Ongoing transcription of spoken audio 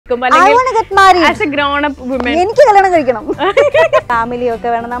നിൽക്കും അല്ലെങ്കിൽ as A grown up woman എനിക്ക് കല്യാണം കഴിക്കണം, ഫാമിലി ഒക്കെ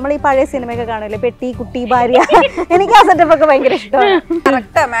വേണം. നമ്മൾ ഈ പഴയ സിനിമയൊക്കെ കാണൂല്ലേ, പെട്ടി കുട്ടി ഭാര്യ, എനിക്ക് ആ സെറ്റപ്പ് ഒക്കെ ഭയങ്കര ഇഷ്ടമാണ്.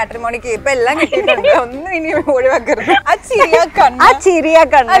 മാട്രിമോണിക്ക് ഇപ്പൊ എല്ലാം കിട്ടിയിട്ടുണ്ട്, ഒന്നും ഇനി ഒഴിവാക്കരുത്. ആ ചിരിയ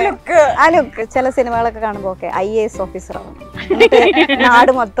കണ്ണുക്ക് ചില സിനിമകളൊക്കെ കാണുമ്പോ ഒക്കെ IAS ഓഫീസർ ആവും,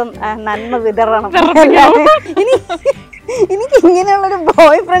 നാട് മൊത്തം നന്മ വിതരണം. എനിക്ക് ഇങ്ങനെയുള്ളൊരു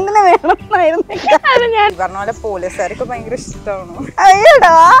ബോയ് ഫ്രണ്ടിനെ വേണം പറഞ്ഞ പോലെ പോലീസുകാർക്ക് ഭയങ്കര ഇഷ്ടമാണ്.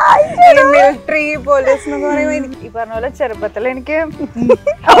 മിലിറ്ററി പോലീസ് എന്ന് പറയുമ്പോ എനിക്ക് ഈ പറഞ്ഞ പോലെ ചെറുപ്പത്തിൽ എനിക്ക്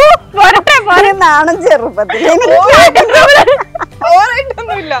നാണം ചെറുപ്പത്തിൽ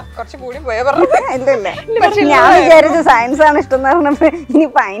ഓറായിട്ടൊന്നുമില്ല, കുറച്ച് കൂടി പോയാ പറഞ്ഞില്ല. ഞാൻ വിചാരിച്ചു സയൻസ് ആണ് ഇഷ്ടം എന്ന് പറഞ്ഞപ്പോ ഇനി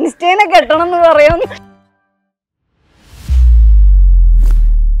ഐൻസ്റ്റൈനെ കെട്ടണം എന്ന് പറയുന്നു.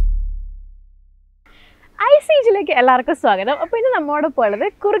 ഐസിജിലേക്ക് എല്ലാവർക്കും സ്വാഗതം. അപ്പോൾ ഇന്ന് നമ്മോടൊപ്പം ഉള്ളത്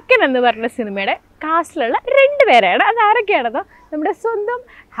കുറുക്കൻ എന്ന് പറഞ്ഞ സിനിമയുടെ കാസ്റ്റിലുള്ള 2 പേരാണ്. അത് ആരൊക്കെയാണെന്നോ നമ്മുടെ സ്വന്തം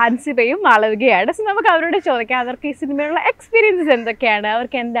ഹൻസിബയും മാളവികയാണ്. സോ നമുക്ക് അവരോട് ചോദിക്കാം അവർക്ക് ഈ സിനിമയിലുള്ള എക്സ്പീരിയൻസസ് എന്തൊക്കെയാണ്,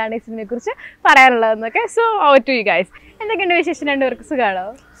 അവർക്ക് എന്താണ് ഈ സിനിമയെക്കുറിച്ച് പറയാനുള്ളതെന്നൊക്കെ. So over to you guys. എന്തൊക്കെയുണ്ട് വിശേഷം? 2 പേർക്ക് സുഖമാണോ?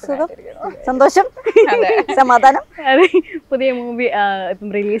 സുഖം, സന്തോഷം, സമാധാനം. അതെ, പുതിയ മൂവി ഇപ്പം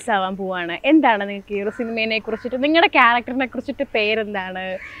റിലീസ് ആവാൻ പോവാണ്. എന്താണ് നിങ്ങൾക്ക് ഈ ഒരു സിനിമയെ കുറിച്ചിട്ട്, നിങ്ങളുടെ ക്യാരക്ടറിനെ കുറിച്ചിട്ട് പേരെന്താണ്,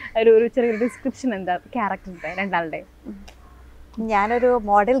 ഒരു ചെറിയൊരു ഡിസ്ക്രിപ്ഷൻ എന്താ ക്യാരക്ടറിന്റെ 2 ഞാനൊരു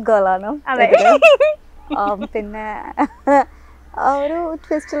മോഡൽ ഗേൾ ആണ്. പിന്നെ ഒരു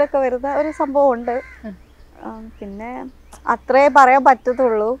ട്വിസ്റ്റിലൊക്കെ വരുന്ന ഒരു സംഭവം ഉണ്ട്. പിന്നെ അത്രേ പറയാൻ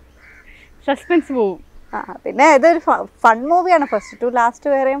പറ്റത്തുള്ളൂ, സസ്പെൻസ് പോവും. പിന്നെ ഇതൊരു ഫൺ മൂവിയാണ്, ഫസ്റ്റ് ടു ലാസ്റ്റ്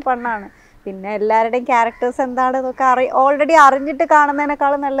വരെയും ഫണ്ണാണ്. പിന്നെ എല്ലാവരുടെയും ക്യാരക്ടേഴ്സ് എന്താണെന്നൊക്കെ ഓൾറെഡി അറിഞ്ഞിട്ട്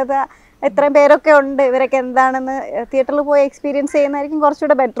കാണുന്നതിനേക്കാളും നല്ലത് എത്രയും പേരൊക്കെ ഉണ്ട്, ഇവരൊക്കെ എന്താണെന്ന് തിയേറ്ററിൽ പോയി എക്സ്പീരിയൻസ് ചെയ്യുന്നതായിരിക്കും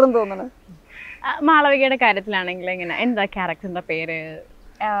കുറച്ചുകൂടെ ബെറ്റർ എന്ന് തോന്നുന്നു. മാളവികയുടെ കാര്യത്തിലാണെങ്കിൽ എങ്ങനെ, എന്താ ക്യാരക്ടറിന്റെ പേര്?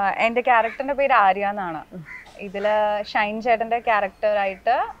 എന്റെ ക്യാരക്ടറിന്റെ പേര് ആര്യ എന്നാണ്. ഇതില് ഷൈൻ ചേട്ടന്റെ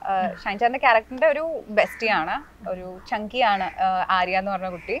ക്യാരക്ടറായിട്ട്, ഷൈൻ ചേട്ടന്റെ ക്യാരക്ടറിന്റെ ഒരു ബെസ്റ്റിയാണ്, ഒരു ചങ്കിയാണ് ആര്യ എന്ന്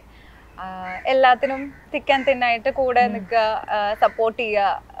പറഞ്ഞ കുട്ടി. എല്ലാത്തിനും തിക്ക് ആൻഡ് തിന്നായിട്ട് കൂടെ നിൽക്കുക, സപ്പോർട്ട് ചെയ്യുക,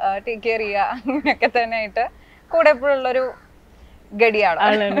 ടേക്ക് കെയർ ചെയ്യുക, അങ്ങനെയൊക്കെ തന്നെ ആയിട്ട് കൂടെ എപ്പോഴുള്ളൊരു ഗഡിയാണ്.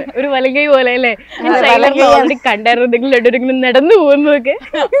 ഒരു വലങ്കൈ പോലെ അല്ലേ? കണ്ടായിരുന്നു നടന്നു പോകുന്നതൊക്കെ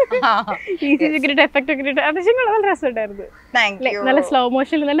എഫക്ട് ഒക്കെ അത്യാവശ്യം നല്ല രസമുണ്ടായിരുന്നു. നല്ല സ്ലോ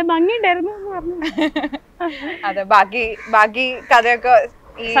മോഷൻ, നല്ല ഭംഗി ഉണ്ടായിരുന്നു എന്ന് പറഞ്ഞു. അതെ, ബാക്കി കഥയൊക്കെ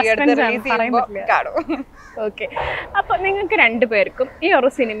ഓക്കെ. അപ്പൊ നിങ്ങൾക്ക് 2 പേർക്കും ഈ ഒരു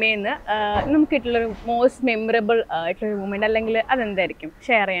സിനിമയിൽ നിന്ന് നമുക്ക് കിട്ടുള്ളൊരു മോസ്റ്റ് മെമ്മറബിൾ ആയിട്ടുള്ള മൂമെന്റ് അല്ലെങ്കിൽ അതെന്തായിരിക്കും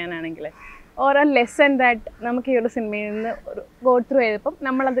ഷെയർ ചെയ്യാനാണെങ്കിൽ, ഓർ എ ലെസൺ ദാറ്റ് നമുക്ക് ഈ ഒരു സിനിമയിൽ നിന്ന് ഗോ ത്രൂ ചെയ്തപ്പം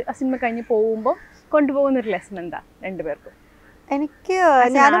നമ്മളത് ആ സിനിമ കഴിഞ്ഞ് പോകുമ്പോൾ കൊണ്ടുപോകുന്ന ഒരു ലെസൺ എന്താ 2 പേർക്കും? എനിക്ക്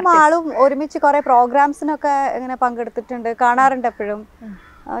ഞാനും ആളും ഒരുമിച്ച് കുറെ പ്രോഗ്രാംസിനൊക്കെ ഇങ്ങനെ പങ്കെടുത്തിട്ടുണ്ട്, കാണാറുണ്ട് എപ്പോഴും.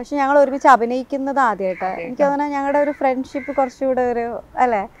 പക്ഷെ ഞങ്ങൾ ഒരുമിച്ച് അഭിനയിക്കുന്നത് ആദ്യമായിട്ടാണ്. എനിക്ക് തോന്നുന്നത് ഞങ്ങളുടെ ഒരു ഫ്രണ്ട്ഷിപ്പ് കുറച്ചുകൂടെ ഒരു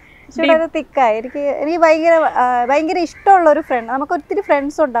അല്ലേ കുറച്ചുകൂടെ ഒരു തിക്കായി. എനിക്ക് ഭയങ്കര ഇഷ്ടമുള്ള ഒരു ഫ്രണ്ട്. നമുക്ക് ഒത്തിരി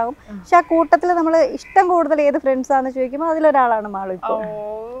ഫ്രണ്ട്സ് ഉണ്ടാവും, പക്ഷെ ആ കൂട്ടത്തിൽ നമ്മൾ ഇഷ്ടം കൂടുതൽ ഏത് ഫ്രണ്ട്സ് ആണെന്ന് ചോദിക്കുമ്പോൾ അതിലൊരാളാണ് മാളു.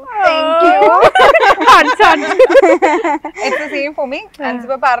 ഇപ്പോൾ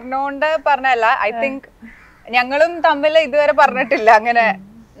പറഞ്ഞോണ്ട് പറഞ്ഞല്ല, ഐ തിങ്ക് ഞങ്ങളും തമ്മിൽ ഇതുവരെ പറഞ്ഞിട്ടില്ല അങ്ങനെ.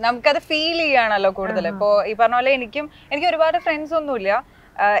 നമുക്കത് ഫീൽ ചെയ്യാണല്ലോ കൂടുതൽ. ഇപ്പൊ ഈ പറഞ്ഞ പോലെ എനിക്ക് ഒരുപാട് ഫ്രണ്ട്സ് ഒന്നുമില്ല.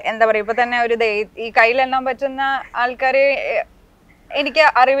 എന്താ പറയാ, ഇപ്പൊ തന്നെ ഒരു ഈ കയ്യിലെണ്ണാൻ പറ്റുന്ന ആൾക്കാരെ എനിക്ക്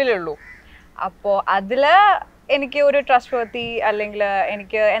അറിവിലുള്ളൂ. അപ്പോ അതില് എനിക്ക് ഒരു ട്രസ്റ്റ് വർത്തി അല്ലെങ്കിൽ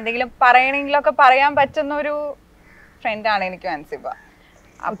എനിക്ക് എന്തെങ്കിലും പറയണെങ്കിലൊക്കെ പറയാൻ പറ്റുന്ന ഒരു ഫ്രണ്ടാണ് എനിക്ക് ഹൻസിബ.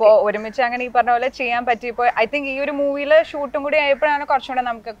 അപ്പോ ഒരുമിച്ച് അങ്ങനെ ഈ പറഞ്ഞ പോലെ ചെയ്യാൻ പറ്റിയപ്പോൾ ഐ തിങ്ക് ഈ ഒരു മൂവിയില് ഷൂട്ടും കൂടി ആയപ്പോഴാണ് കുറച്ചുകൂടെ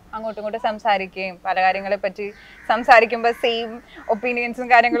നമുക്ക് അങ്ങോട്ടും ഇങ്ങോട്ടും സംസാരിക്കുകയും പല കാര്യങ്ങളെ പറ്റി സംസാരിക്കുമ്പോൾ സെയിം ഒപ്പീനിയൻസും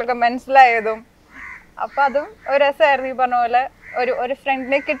കാര്യങ്ങളൊക്കെ മനസ്സിലായതും. അപ്പൊ അതും ഒരു രസമായിരുന്നു. ഈ പറഞ്ഞ പോലെ ഒരു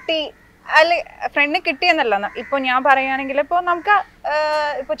ഫ്രണ്ടിനെ കിട്ടിയെന്നല്ല, ഇപ്പൊ ഞാൻ പറയുകയാണെങ്കിൽ ഇപ്പൊ നമുക്ക്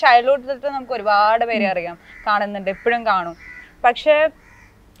ഇപ്പൊ ചൈൽഡ്ഹുഡ് തൊട്ട് നമുക്ക് ഒരുപാട് പേരെ അറിയാം, കാണുന്നുണ്ട്, എപ്പോഴും കാണും. പക്ഷെ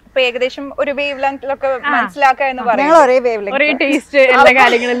ഇപ്പൊ ഏകദേശം ഒരു വേവ് ലെങ്തിലൊക്കെ മനസ്സിലാക്കുക എന്ന് പറയാം.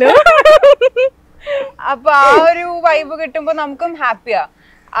 അപ്പൊ ആ ഒരു വൈബ് കിട്ടുമ്പോ നമുക്കും ഹാപ്പിയാ.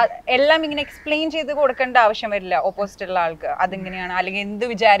 എല്ലാം ഇങ്ങനെ എക്സ്പ്ലെയിൻ ചെയ്ത് കൊടുക്കേണ്ട ആവശ്യം വരില്ല ഓപ്പോസിറ്റുള്ള ആൾക്ക്. അതിങ്ങനെയാണ് അല്ലെങ്കിൽ എന്ത്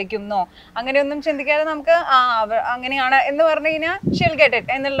വിചാരിക്കുന്നോ അങ്ങനെയൊന്നും ചിന്തിക്കാതെ നമുക്ക് അങ്ങനെയാണ് എന്ന് പറഞ്ഞു കഴിഞ്ഞാൽ ഷീൽ ഗെറ്റ്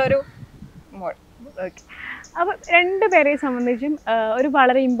ഇറ്റ് എന്നുള്ളൊരു മോഡ്. അപ്പോൾ 2 പേരെ സംബന്ധിച്ചും ഒരു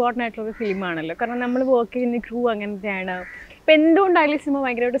വളരെ ഇമ്പോർട്ടൻ്റ് ആയിട്ടുള്ളൊരു ഫിലിമാണല്ലോ. കാരണം നമ്മൾ വർക്ക് ചെയ്യുന്ന ക്രൂ അങ്ങനത്തെയാണ്. ഇപ്പം എന്തുകൊണ്ടായാലും സിനിമ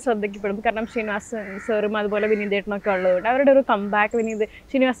ഭയങ്കരമായിട്ട് ശ്രദ്ധിക്കപ്പെടും. കാരണം ശ്രീനിവാസൻ സാറും അതുപോലെ വിനീതേട്ടനൊക്കെ ഉള്ളതുകൊണ്ട് അവരുടെ ഒരു കംബാക്ക്.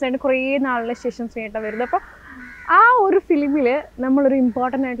 ശ്രീനിവാസനായിട്ട് കുറേ നാളിന് ശേഷം ശ്രീനേട്ടൻ വരുന്നത്. അപ്പോൾ ആ ഒരു ഫിലിമിൽ നമ്മളൊരു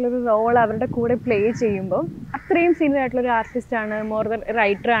ഇമ്പോർട്ടൻ്റ് ആയിട്ടുള്ളൊരു റോൾ അവരുടെ കൂടെ പ്ലേ ചെയ്യുമ്പോൾ അത്രയും സീനിയർ ആയിട്ടുള്ളൊരു ആർട്ടിസ്റ്റാണ്, മോർ ദൻ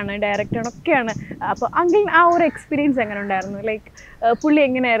റൈറ്ററാണ്, ഡയറക്ടറാണ് ഒക്കെയാണ്. അപ്പോൾ അങ്കിൾ ആ ഒരു എക്സ്പീരിയൻസ് എങ്ങനെ ഉണ്ടായിരുന്നു? ലൈക്ക് പുള്ളി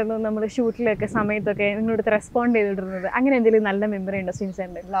എങ്ങനെയായിരുന്നു നമ്മൾ ഷൂട്ടിലൊക്കെ സമയത്തൊക്കെ നിങ്ങളടുത്ത് റെസ്പോണ്ട് ചെയ്തിട്ടിരുന്നത്? അങ്ങനെ എന്തെങ്കിലും നല്ല മെമ്മറി ഉണ്ടോ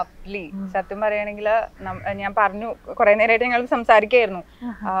സിൻസറിൻ്റെ? ലവ്ലി. സത്യം പറയുകയാണെങ്കിൽ ഞാൻ പറഞ്ഞു കുറേ നേരമായിട്ട് ഞങ്ങൾ സംസാരിക്കുകയായിരുന്നു.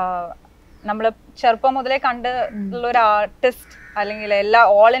 നമ്മൾ ചെറുപ്പം മുതലേ കണ്ടുള്ള ഒരു ആർട്ടിസ്റ്റ് അല്ലെങ്കിൽ എല്ലാ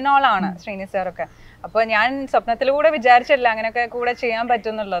ഓൾ ഇൻ ഓൾ ആണ് ശ്രീനിധി സാറൊക്കെ. അപ്പോൾ ഞാൻ സ്വപ്നത്തിലൂടെ വിചാരിച്ചില്ല അങ്ങനെയൊക്കെ കൂടെ ചെയ്യാൻ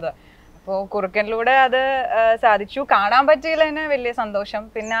പറ്റുമെന്നുള്ളത്. അപ്പോൾ കുറുക്കനിലൂടെ അത് സാധിച്ചു. കാണാൻ പറ്റിയില്ല തന്നെ വലിയ സന്തോഷം.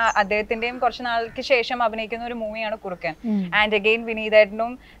 പിന്നെ അദ്ദേഹത്തിന്റെയും കുറച്ച് നാൾക്ക് ശേഷം അഭിനയിക്കുന്ന ഒരു മൂവിയാണ് കുറുക്കൻ. ആൻഡ് അഗെയിൻ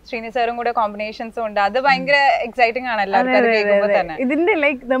വിനീതേട്ടനും ശ്രീനിധി സാറും കൂടെ കോമ്പിനേഷൻസും ഉണ്ട്. അത് ഭയങ്കര എക്സൈറ്റിംഗ് ആണ് എല്ലാവർക്കും അത് കേൾക്കുമ്പോൾ തന്നെ. ഇതിന്റെ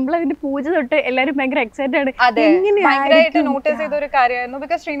ലൈക്ക് നമ്മൾ അതിന്റെ പൂജ തൊട്ട് എല്ലാവരും ഭയങ്കര എക്സൈറ്റഡ് ആണ്. അതെ, ഭയങ്കരമായിട്ട് നോട്ടീസ് ചെയ്ത ഒരു കാര്യമായിരുന്നു.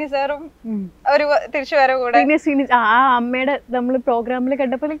 ബിക്കോസ് ശ്രീനിധി സാറും ഒരു തിരിച്ചു വരെ കൂടെ ആ അമ്മയുടെ നമ്മൾ പ്രോഗ്രാമിൽ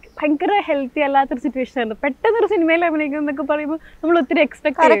കണ്ടപ്പോൾ ഭയങ്കര ഹെൽത്തി അല്ലാത്തൊരു സിറ്റുവേഷൻ ആയിരുന്നു. പെട്ടെന്നൊരു സിനിമയിൽ അഭിനയിക്കും എന്നൊക്കെ പറയുമ്പോൾ നമ്മൾ ഒത്തിരി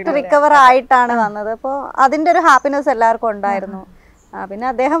എക്സ്പെക്ട് ആയിട്ടാണ് വന്നത്. അപ്പോൾ അതിന്റെ ഒരു ഹാപ്പിനെസ് എല്ലാവർക്കും ഉണ്ടായിരുന്നു. പിന്നെ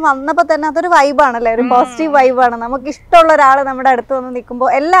അദ്ദേഹം വന്നപ്പോൾ തന്നെ അതൊരു വൈബാണല്ലേ, ഒരു പോസിറ്റീവ് വൈബാണ്. നമുക്ക് ഇഷ്ടമുള്ള ഒരാൾ നമ്മുടെ അടുത്ത് വന്ന് നിൽക്കുമ്പോൾ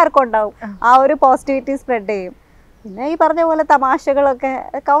എല്ലാവർക്കും ഉണ്ടാവും ആ ഒരു പോസിറ്റിവിറ്റി സ്പ്രെഡ് ചെയ്യും. പിന്നെ ഈ പറഞ്ഞ പോലെ തമാശകളൊക്കെ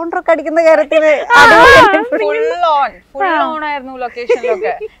കൗണ്ടറൊക്കെ അടിക്കുന്ന കാര്യത്തിൽ ഫുൾ ഓൺ ആയിരുന്നു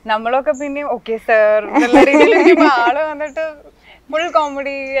ലൊക്കേഷനിലൊക്കെ. നമ്മളൊക്കെ പിന്നെ ഓക്കെ സാർ നല്ല രീതിയിൽ ആള് വന്നിട്ട് ഫുൾ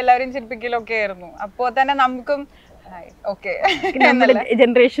കോമഡി എല്ലാവരും ചിരിപ്പിക്കലൊക്കെ ആയിരുന്നു. അപ്പോൾ തന്നെ നമുക്കും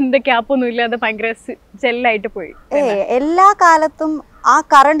ജനറേഷന്റെ ക്യാപ്പൊന്നും ഇല്ലാതെ ഭയങ്കര ജെല്ലായിട്ട് പോയി. എല്ലാ കാലത്തും ആ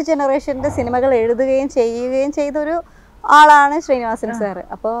കറണ്ട് ജനറേഷന്റെ സിനിമകൾ എഴുതുകയും ചെയ്യുകയും ചെയ്തൊരു ആളാണ് ശ്രീനിവാസൻ സാറ്.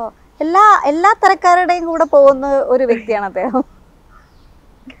 അപ്പോൾ എല്ലാ തരക്കാരുടെയും കൂടെ പോകുന്ന ഒരു വ്യക്തിയാണ് അദ്ദേഹം.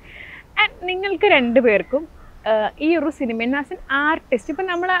 നിങ്ങൾക്ക് രണ്ടുപേർക്കും ഈ ഒരു സിനിമ ആസ് എൻ ആർട്ടിസ്റ്റ്, ഇപ്പം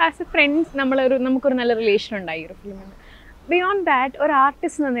നമ്മൾ ആസ് എ ഫ്രണ്ട്സ് നമുക്കൊരു നല്ല റിലേഷൻ ഉണ്ടായി ഒരു ഫിലിമിൽ. ബിയോണ്ട് ദാറ്റ് ഒരു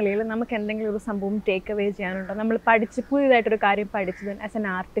ആർട്ടിസ്റ്റ് എന്ന നിലയിൽ നമുക്ക് എന്തെങ്കിലും ഒരു സംഭവം ടേക്ക് അവേ ചെയ്യാനുണ്ടോ? നമ്മൾ പുതിയതായിട്ടൊരു കാര്യം പഠിച്ചത് ആസ് എൻ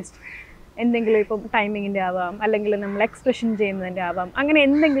ആർട്ടിസ്റ്റ് എന്തെങ്കിലും, ഇപ്പം ടൈമിങ്ങിൻ്റെ ആവാം, അല്ലെങ്കിൽ നമ്മൾ എക്സ്പ്രഷൻ ചെയ്യുന്നതിൻ്റെ ആവാം, അങ്ങനെ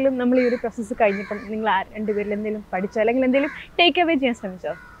എന്തെങ്കിലും നമ്മൾ ഈ ഒരു പ്രോസസ്സ് കഴിഞ്ഞപ്പം നിങ്ങൾ രണ്ടുപേരിൽ എന്തെങ്കിലും പഠിച്ചോ അല്ലെങ്കിൽ എന്തെങ്കിലും ടേക്ക് അവേ ചെയ്യാൻ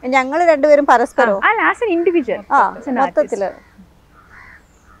ശ്രമിച്ചോ? ഞങ്ങൾ രണ്ടുപേരും പരസ്പരം ആസ് എൻ ഇൻഡിവിജ്വൽ മൊത്തത്തില്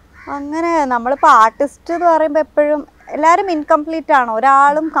അങ്ങനെ. നമ്മളിപ്പോൾ ആർട്ടിസ്റ്റ് എന്ന് പറയുമ്പോൾ എപ്പോഴും എല്ലാവരും ഇൻകംപ്ലീറ്റ് ആണ്,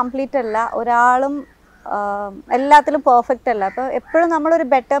 ഒരാളും കംപ്ലീറ്റ് അല്ല, ഒരാളും എല്ലാത്തിലും പെർഫെക്റ്റ് അല്ല. അപ്പോൾ എപ്പോഴും നമ്മളൊരു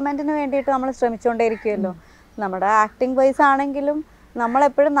ബെറ്റർമെൻറ്റിന് വേണ്ടിയിട്ട് നമ്മൾ ശ്രമിച്ചുകൊണ്ടേയിരിക്കുമല്ലോ. നമ്മുടെ ആക്ടിങ് വൈസ് ആണെങ്കിലും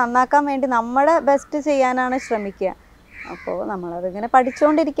നമ്മളെപ്പോഴും നന്നാക്കാൻ വേണ്ടി നമ്മുടെ ബെസ്റ്റ് ചെയ്യാനാണ് ശ്രമിക്കുക. അപ്പോൾ നമ്മളതിങ്ങനെ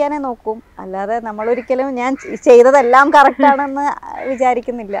പഠിച്ചുകൊണ്ടിരിക്കാനേ നോക്കും, അല്ലാതെ നമ്മളൊരിക്കലും ഞാൻ ചെയ്തതെല്ലാം കറക്റ്റാണെന്ന്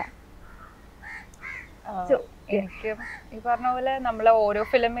വിചാരിക്കുന്നില്ല. എനിക്ക് ഈ പറഞ്ഞ പോലെ നമ്മളെ ഓരോ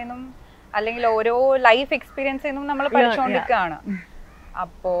ഫിലിമിന്നും അല്ലെങ്കിൽ ഓരോ ലൈഫ് എക്സ്പീരിയൻസിൽ നിന്നും നമ്മൾ പഠിച്ചുകൊണ്ടിരിക്കുകയാണ്.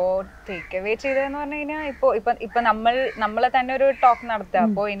 അപ്പോ ടേക്ക് അവേ ചെയ്തതെന്ന് പറഞ്ഞു കഴിഞ്ഞാൽ ഇപ്പൊ നമ്മളെ തന്നെ ഒരു ടോക്ക് നടത്തുക.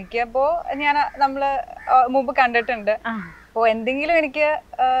 അപ്പോ എനിക്കപ്പോ നമ്മള് മുമ്പ് കണ്ടിട്ടുണ്ട്. അപ്പോ എന്തെങ്കിലും എനിക്ക്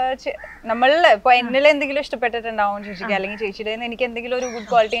ഇപ്പൊ എന്നിൽ എന്തെങ്കിലും ഇഷ്ടപ്പെട്ടിട്ടുണ്ടാവും ചേച്ചിക്ക്, അല്ലെങ്കിൽ ചേച്ചിയുടെ എനിക്ക് എന്തെങ്കിലും ഒരു ഗുഡ്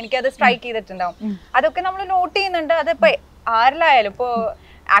ക്വാളിറ്റി എനിക്ക് അത് സ്ട്രൈക്ക് ചെയ്തിട്ടുണ്ടാവും. അതൊക്കെ നമ്മൾ നോട്ട് ചെയ്യുന്നുണ്ട്. അതിപ്പോ ആരിലായാലും ഇപ്പോ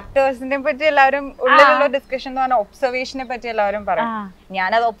ആക്ടേഴ്സിനെ പറ്റി എല്ലാവരും ഉള്ളിലുള്ള ഡിസ്കഷൻ എന്ന് പറഞ്ഞാൽ ഒബ്സർവേഷനെ പറ്റി എല്ലാവരും പറയും.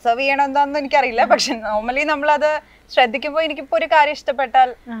 ഞാനത് ഒബ്സർവ് ചെയ്യണം എന്താണെന്ന് എനിക്കറിയില്ല, പക്ഷെ നോർമലി നമ്മളത് ശ്രദ്ധിക്കുമ്പോൾ എനിക്കിപ്പോ ഒരു കാര്യം ഇഷ്ടപ്പെട്ടാൽ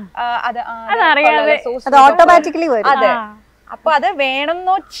അതെ, അപ്പൊ അത്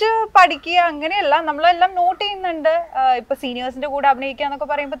വേണമെന്ന് വെച്ച് പഠിക്കുക അങ്ങനെയല്ല, നമ്മളെല്ലാം നോട്ട് ചെയ്യുന്നുണ്ട്. ഇപ്പൊ സീനിയേഴ്സിന്റെ കൂടെ അഭിനയിക്കുക എന്നൊക്കെ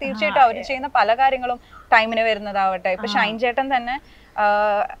പറയുമ്പോൾ തീർച്ചയായിട്ടും അവർ ചെയ്യുന്ന പല കാര്യങ്ങളും ടൈമിന് വരുന്നതാവട്ടെ. ഇപ്പൊ ഷൈൻ ചേട്ടൻ തന്നെ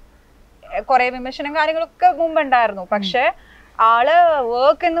കുറെ വിമർശനം കാര്യങ്ങളൊക്കെ മുമ്പുണ്ടായിരുന്നു. പക്ഷെ ആള്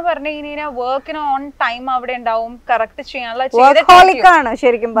വർക്ക് എന്ന് പറഞ്ഞു കഴിഞ്ഞാൽ വർക്കിന് ഓൺ ടൈം അവിടെ ഉണ്ടാവും, കറക്റ്റ് ചെയ്യാനുള്ള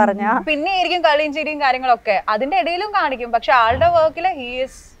ശരിക്കും പറഞ്ഞ പിന്നെ ആയിരിക്കും കളിയും ചിരിയും കാര്യങ്ങളൊക്കെ അതിന്റെ ഇടയിലും കാണിക്കും. പക്ഷെ ആളുടെ വർക്കില് ഹി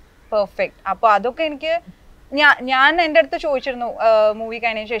ഈസ് പെർഫെക്റ്റ്. അപ്പൊ അതൊക്കെ എനിക്ക് ഞാൻ എന്റെ അടുത്ത് ചോദിച്ചിരുന്നു മൂവി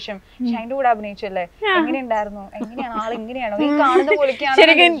കഴിഞ്ഞതിന് ശേഷം, ഷൈൻ്റെ കൂടെ അഭിനയിച്ചല്ലേ, എങ്ങനെയുണ്ടായിരുന്നു, എങ്ങനെയാണ് ആൾ, ഇങ്ങനെയാണോ ഈ കാണുന്ന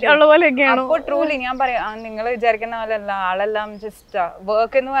പോലെയൊക്കെയാണ്? അപ്പൊ ട്രൂലി ഞാൻ പറയാം, നിങ്ങൾ വിചാരിക്കുന്ന പോലെ അല്ല, ആളെല്ലാം ജസ്റ്റ്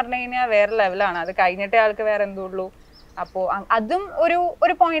വർക്ക് എന്ന് പറഞ്ഞു കഴിഞ്ഞാൽ വേറെ ലെവലാണ്. അത് കഴിഞ്ഞിട്ടേ ആൾക്ക് വേറെ എന്തുള്ളൂ. അപ്പോ അതും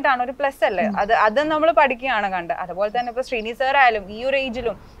ഒരു പോയിന്റ് ആണ്, ഒരു പ്ലസ് അല്ലേ. അതും നമ്മൾ പഠിക്കുകയാണ് കണ്ട്. അതുപോലെ തന്നെ ഇപ്പൊ ശ്രീനിധി സാർ ആയാലും ഈ ഒരു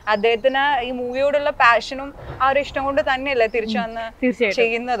ഏജിലും അദ്ദേഹത്തിന് ഈ മൂവിയോടുള്ള പാഷനും ആ ഒരു ഇഷ്ടം കൊണ്ട് തന്നെയല്ലേ തിരിച്ചു വന്ന്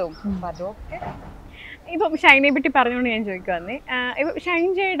ചെയ്യുന്നതും. അതൊക്കെ ഇപ്പം ഷൈനെ പറ്റി പറഞ്ഞുകൊണ്ട് ഞാൻ ചോദിക്കുവാന്നേ, ഇപ്പം ഷൈൻ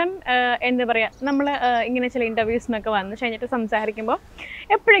ചേട്ടൻ എന്താ പറയുക, നമ്മൾ ഇങ്ങനെ ചില ഇൻ്റർവ്യൂസിനൊക്കെ വന്ന് ഷൈൻ ചേട്ടൻ സംസാരിക്കുമ്പോൾ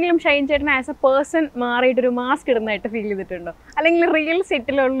എപ്പോഴെങ്കിലും ഷൈൻ ചേട്ടൻ as A person മാറിയിട്ടൊരു mask ഇടുന്നതായിട്ട് feel ചെയ്തിട്ടുണ്ടോ? അല്ലെങ്കിൽ റിയൽ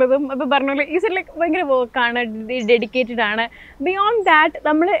സെറ്റിലുള്ളതും ഇപ്പോൾ പറഞ്ഞ പോലെ ഈ സെറ്റിൽ ഭയങ്കര വർക്കാണ്, ഡെഡിക്കേറ്റഡ് ആണ്. ബിയോണ്ട് ദാറ്റ്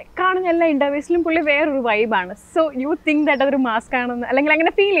നമ്മൾ കാണുന്ന എല്ലാ ഇൻ്റർവ്യൂസിലും പുള്ളി വേറൊരു വൈബാണ്. സോ യു തിങ്ക് ദാറ്റ് അതൊരു മാസ്ക് ആണെന്ന് അല്ലെങ്കിൽ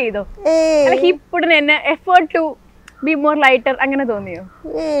അങ്ങനെ ഫീൽ ചെയ്തോ? അല്ലെങ്കിൽ ഹി പുട്ട് എന്നെ effort to be more lighter അങ്ങനെ തോന്നിയോ?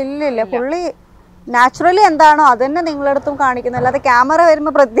 ഇല്ല, പുള്ളി നാച്ചുറലി എന്താണോ അത് തന്നെ നിങ്ങളടുത്തും കാണിക്കുന്നത്. അല്ലാതെ ക്യാമറ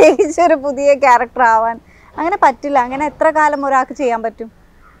വരുമ്പോൾ പ്രത്യേകിച്ച് ഒരു പുതിയ ക്യാരക്ടർ ആവാൻ അങ്ങനെ പറ്റില്ല. അങ്ങനെ എത്ര കാലം ഒരാൾക്ക് ചെയ്യാൻ പറ്റും?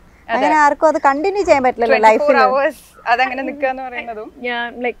 അങ്ങനെ ആർക്കും അത് കണ്ടിന്യൂ ചെയ്യാൻ പറ്റില്ലല്ലോ ലൈഫിൽ. അതങ്ങനെ നിൽക്കാന്ന് പറയുന്നതും ഞാൻ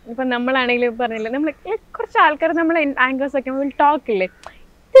ലൈക്ക് ഇപ്പൊ നമ്മളാണെങ്കിലും പറഞ്ഞില്ല, നമ്മൾ കുറച്ച് ആൾക്കാർ നമ്മൾ ആങ്കേഴ്സ് ഒക്കെ ടോക്കില്ലേ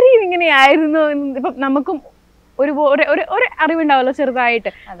ഇത്രയും ഇങ്ങനെയായിരുന്നു. ഇപ്പം നമുക്കും ഒരു അറിവുണ്ടാവല്ലോ ചെറുതായിട്ട്.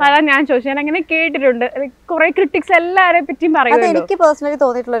 അതാ ഞാൻ ചോദിച്ചു, ഞാൻ അങ്ങനെ കേട്ടിട്ടുണ്ട് കുറെ ക്രിട്ടിക്സ് എല്ലാരെ പറ്റിയും പറയുന്നത്. എനിക്ക് പേഴ്സണലി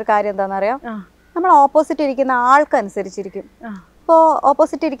തോന്നിയിട്ടുള്ള ഒരു കാര്യം എന്താണെന്നറിയാം, നമ്മൾ ഓപ്പോസിറ്റ് ഇരിക്കുന്ന ആൾക്കനുസരിച്ചിരിക്കും. ഇപ്പോൾ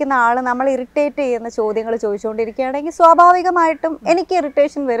ഓപ്പോസിറ്റ് ഇരിക്കുന്ന ആൾ നമ്മൾ ഇറിറ്റേറ്റ് ചെയ്യുന്ന ചോദ്യങ്ങൾ ചോദിച്ചുകൊണ്ടിരിക്കുകയാണെങ്കിൽ സ്വാഭാവികമായിട്ടും എനിക്ക്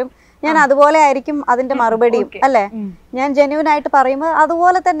ഇറിറ്റേഷൻ വരും. ഞാൻ അതുപോലെ ആയിരിക്കും അതിന്റെ മറുപടിയും, അല്ലേ? ഞാൻ ജെന്യൂൻ ആയിട്ട് പറയുമ്പോൾ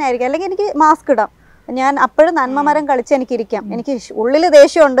അതുപോലെ തന്നെ ആയിരിക്കും. അല്ലെങ്കിൽ എനിക്ക് മാസ്ക് ഇടാം, ഞാൻ അപ്പോഴും നന്മമരം കളിച്ച് എനിക്കിരിക്കാം. എനിക്ക് ഉള്ളിൽ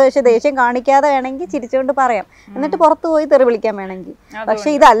ദേഷ്യമുണ്ട്, പക്ഷെ ദേഷ്യം കാണിക്കാതെ വേണമെങ്കിൽ ചിരിച്ചുകൊണ്ട് പറയാം, എന്നിട്ട് പുറത്തു പോയി തെറി വിളിക്കാൻ വേണമെങ്കിൽ.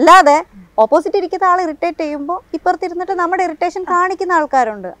 പക്ഷെ ഇതല്ലാതെ ഓപ്പോസിറ്റ് ഇരിക്കുന്ന ആൾ ഇറിറ്റേറ്റ് ചെയ്യുമ്പോൾ ഇപ്പുറത്തിരുന്നിട്ട് നമ്മുടെ ഇറിറ്റേഷൻ കാണിക്കുന്ന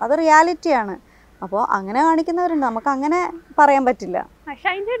ആൾക്കാരുണ്ട്. അത് റിയാലിറ്റിയാണ്. അപ്പോൾ അങ്ങനെ കാണിക്കുന്നവരുണ്ട്, നമുക്ക് അങ്ങനെ പറയാൻ പറ്റില്ല.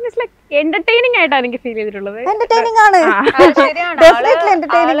 എന്റർടൈനിങ് ആയിട്ടാണ് എനിക്ക് ഫീൽ ചെയ്തിട്ടുള്ളത്. എന്റർടൈനിങ് ആണ്, ഡെഫിനറ്റ്ലി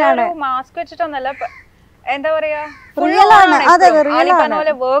എന്റർടൈനിങ് ആണ്. മാസ്ക് വെച്ചിട്ടൊന്നല്ല, എന്താ പറയാ,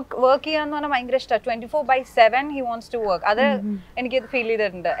 വർക്ക് ചെയ്യാന്ന് പറഞ്ഞാൽ ഭയങ്കര ഇഷ്ടമാണ്. 24/7 ഹി വാണ്ട്സ് ടു വർക്ക്. അത് എനിക്ക് ഫീൽ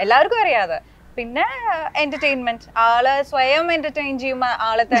ചെയ്തിട്ടുണ്ട്, എല്ലാവർക്കും അറിയാതെ. പിന്നെ എന്റർടൈൻമെന്റ്, ആള് സ്വയം എന്റർടൈൻ ചെയ്യും,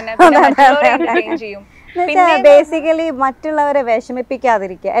 ആളെ തന്നെ എന്റർടൈൻ ചെയ്യും. ബേസിക്കലി മറ്റുള്ളവരെ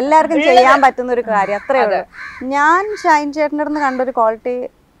വിഷമിപ്പിക്കാതിരിക്കുക, എല്ലാവർക്കും ചെയ്യാൻ പറ്റുന്ന ഒരു കാര്യം, അത്രേ ഉള്ളൂ. ഞാൻ ഷൈൻ ചേട്ടൻ്റെ അടുത്ത് കണ്ടൊരു ക്വാളിറ്റി,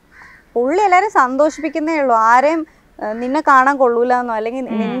 പുള്ളി എല്ലാവരും സന്തോഷിപ്പിക്കുന്നേ ഉള്ളൂ. ആരെയും നിന്നെ കാണാൻ കൊള്ളൂലെന്നോ അല്ലെങ്കിൽ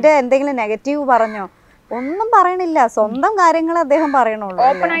നിന്റെ എന്തെങ്കിലും നെഗറ്റീവ് പറഞ്ഞോ ഒന്നും പറയണില്ല. സ്വന്തം കാര്യങ്ങൾ അദ്ദേഹം പറയണുള്ളൂ,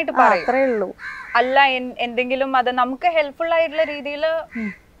 ഓപ്പൺ ആയിട്ട് അത്രേ ഉള്ളൂ. അല്ല എന്തെങ്കിലും അത് നമുക്ക് ഹെൽപ്ഫുൾ ആയിട്ടുള്ള രീതിയിൽ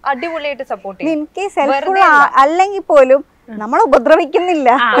അടിപൊളിയായിട്ട് സപ്പോർട്ട് ചെയ്യും. ഇൻ കേസ് ഹെൽപ്ഫുൾ അല്ലെങ്കിൽ പോലും നമ്മളെ ഉപദ്രവിക്കുന്നില്ല,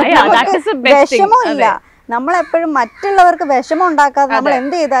 വിഷമമില്ല. നമ്മളെപ്പോഴും മറ്റുള്ളവർക്ക് വിഷമം ഉണ്ടാക്കാതെ നമ്മൾ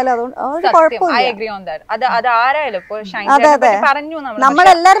എന്ത് ചെയ്താലും അതുകൊണ്ട് കുഴപ്പമില്ല.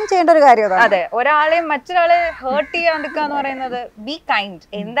 നമ്മളെല്ലാരും ചെയ്യേണ്ട ഒരു കാര്യം അതെ. ഒരാളെയും മറ്റൊരാളെ ഹേർട്ട് ചെയ്യാണ്ടിരിക്കാന്ന് പറയുന്നത് ബി കൈൻഡ്.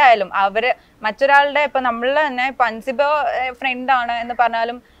 എന്തായാലും അവര് മറ്റൊരാളുടെ ഇപ്പൊ നമ്മള് തന്നെ ഇപ്പൊ അൻസിബ ഫ്രണ്ട് ആണ് എന്ന്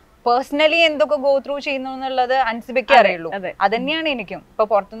പറഞ്ഞാലും പേഴ്സണലി എന്തൊക്കെ ഗോ ത്രൂ ചെയ്യുന്നു എന്നുള്ളത് അൻസിബയ്ക്ക് അറിയുള്ളൂ. അത് തന്നെയാണ് എനിക്കും. ഇപ്പൊ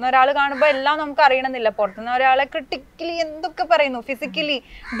പുറത്തുനിന്ന് ഒരാൾ കാണുമ്പോൾ എല്ലാം നമുക്ക് അറിയണമെന്നില്ല. പുറത്തുനിന്ന് ഒരാളെ ക്രിട്ടിക്കലി എന്തൊക്കെ പറയുന്നു, ഫിസിക്കലി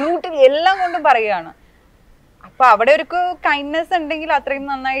ബ്രൂട്ടലി എല്ലാം കൊണ്ടും പറയുകയാണ്. അപ്പൊ അവിടെ ഒരു കൈൻഡ്നെസ് ഉണ്ടെങ്കിൽ അത്രയും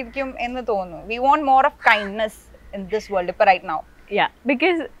നന്നായിരിക്കും എന്ന് തോന്നുന്നു. V won't more of kindness in this world ഇപ്പൊ റൈറ്റ് നൗ.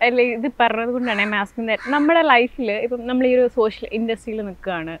 ബിക്കോസ് അല്ലെ ഇത് പറഞ്ഞത് കൊണ്ടാണ് നമ്മുടെ ലൈഫിൽ ഇപ്പം നമ്മൾ ഈ ഒരു സോഷ്യൽ ഇൻഡസ്ട്രിയിൽ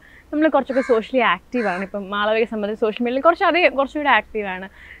നിൽക്കുകയാണ്, നമ്മൾ കുറച്ചൊക്കെ സോഷ്യലി ആക്റ്റീവാണ്. ഇപ്പം മാളവികയെ സംബന്ധിച്ച് സോഷ്യൽ മീഡിയയിൽ കുറച്ചുകൂടി ആക്റ്റീവാണ്.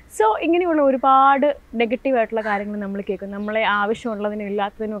 സോ ഇങ്ങനെയുള്ള ഒരുപാട് നെഗറ്റീവായിട്ടുള്ള കാര്യങ്ങൾ നമ്മൾ കേൾക്കും. നമ്മളെ ആവശ്യമുള്ളതിനും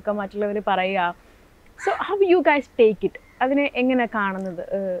ഇല്ലാത്തതിനും ഒക്കെ മറ്റുള്ളവർ പറയുക. So how you guys take it? അതിനെ എങ്ങനെ കാണുന്നത്?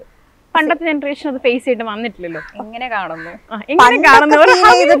 പണ്ടത്തെ ജനറേഷൻ അത് ഫേസ് ചെയ്തിട്ട് വന്നിട്ടില്ലല്ലോ. എങ്ങനെ കാണുന്നു,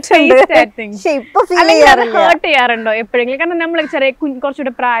 ഹേർട്ട് ചെയ്യാറുണ്ടോ എപ്പോഴെങ്കിലും? കാരണം നമ്മൾ ചെറിയ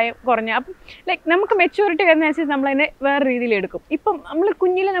കുറച്ചുകൂടെ പ്രായം കുറഞ്ഞ അപ്പം ലൈക്ക് നമുക്ക് മെച്യൂരിറ്റി വരുന്നതനുസരിച്ച് നമ്മളതിനെ വേറെ രീതിയിൽ എടുക്കും. ഇപ്പം നമ്മൾ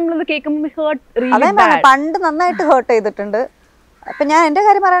കുഞ്ഞിലെ നമ്മളത് കേൾക്കുമ്പോൾ പണ്ട് നന്നായിട്ട് ഹേർട്ട് ചെയ്തിട്ടുണ്ട്. അപ്പം ഞാൻ എൻ്റെ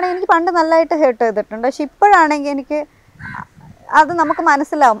കാര്യം പറയുകയാണെങ്കിൽ എനിക്ക് പണ്ട് നല്ലതായിട്ട് ഹേർട്ട് ചെയ്തിട്ടുണ്ട്. പക്ഷെ ഇപ്പോഴാണെങ്കിൽ എനിക്ക് അത് നമുക്ക്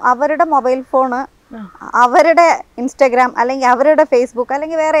മനസ്സിലാവും. അവരുടെ മൊബൈൽ ഫോണ്, അവരുടെ ഇൻസ്റ്റാഗ്രാം അല്ലെങ്കിൽ അവരുടെ ഫേസ്ബുക്ക്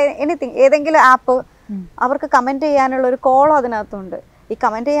അല്ലെങ്കിൽ വേറെ എനിത്തിങ് ഏതെങ്കിലും ആപ്പ്, അവർക്ക് കമൻറ്റ് ചെയ്യാനുള്ള ഒരു കോളോ അതിനകത്തുണ്ട്. ഈ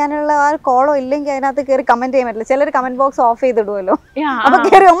കമന്റ് ചെയ്യാനുള്ള ആ കോളോ ഇല്ലെങ്കിൽ അതിനകത്ത് കയറി കമന്റ് ചെയ്യാൻ പറ്റില്ല. ചിലർ കമന്റ് ബോക്സ് ഓഫ് ചെയ്തിടുമല്ലോ, അപ്പൊ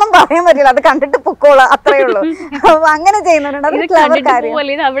കയറി ഒന്നും പറയാൻ പറ്റില്ല, അത് കണ്ടിട്ട് പൊക്കോളാം, അത്രേ ഉള്ളൂ. അങ്ങനെ ചെയ്യുന്നുണ്ട്. അത് ക്ലവർ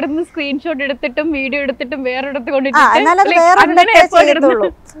കാര്യം. സ്ക്രീൻഷോട്ട് എടുത്തിട്ടും വീഡിയോ എടുത്തിട്ടും വേറെ എന്നാലത് വേറെ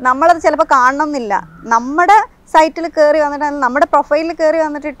ചെയ്യത്തുള്ളൂ. നമ്മളത് ചിലപ്പോൾ കാണണമെന്നില്ല. നമ്മുടെ സൈറ്റിൽ കയറി വന്നിട്ട് നമ്മുടെ പ്രൊഫൈലിൽ കയറി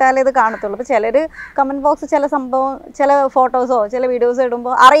വന്നിട്ട് ഇട്ടാലേ ഇത് കാണത്തുള്ളൂ. അപ്പോൾ ചിലർ കമൻറ്റ് ബോക്സ് ചില സംഭവം ചില ഫോട്ടോസോ ചില വീഡിയോസോ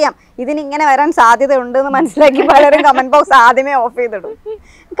ഇടുമ്പോൾ അറിയാം ഇതിനിങ്ങനെ വരാൻ സാധ്യതയുണ്ട് എന്ന് മനസ്സിലാക്കി പലരും കമൻറ്റ് ബോക്സ് ആദ്യമേ ഓഫ് ചെയ്തിടും.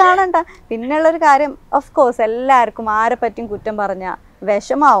 കാണണ്ട. പിന്നെയുള്ളൊരു കാര്യം, ഓഫ് കോഴ്സ് എല്ലാവർക്കും ആരെ പറ്റിയും കുറ്റം പറഞ്ഞാൽ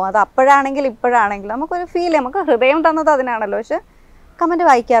വിഷമാവും. അത് അപ്പോഴാണെങ്കിൽ ഇപ്പോഴാണെങ്കിലും നമുക്കൊരു ഫീൽ, നമുക്ക് ഹൃദയം തന്നത് അതിനാണല്ലോ. പക്ഷെ കമൻറ്റ്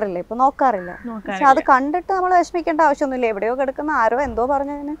വായിക്കാറില്ല, ഇപ്പോൾ നോക്കാറില്ല. പക്ഷെ അത് കണ്ടിട്ട് നമ്മൾ വിഷമിക്കേണ്ട ആവശ്യമൊന്നുമില്ല. എവിടെയോ കിടക്കുന്ന ആരോ എന്തോ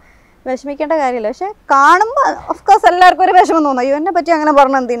പറഞ്ഞതിന് വിഷമിക്കേണ്ട കാര്യമില്ല. പക്ഷെ കാണുമ്പോൾ ഓഫ്കോഴ്സ് എല്ലാവർക്കും ഒരു വിഷമം തോന്നും. അയ്യോ എന്നെ പറ്റി അങ്ങനെ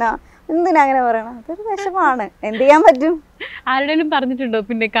പറഞ്ഞ എന്തിനാ അങ്ങനെ പറയണം, അതൊരു വിഷമമാണ്. എന്ത് ചെയ്യാൻ പറ്റും? ആരുടെയും പറഞ്ഞിട്ടുണ്ടോ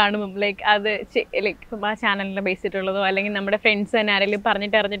പിന്നെ കാണുമ്പോൾ ലൈക്ക് അത് ലൈക്ക് ആ ചാനലിനെ ബേസ് ചെയ്തിട്ടുള്ളതോ അല്ലെങ്കിൽ നമ്മുടെ ഫ്രണ്ട്സ് തന്നെ ആരെങ്കിലും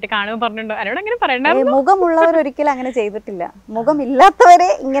പറഞ്ഞിട്ട് കാണുമ്പോൾ പറഞ്ഞിട്ടുണ്ടോ? ആരോട് അങ്ങനെ പറയണ്ട. മുഖമുള്ളവർ ഒരിക്കലും അങ്ങനെ ചെയ്തിട്ടില്ല, മുഖമില്ലാത്തവരെ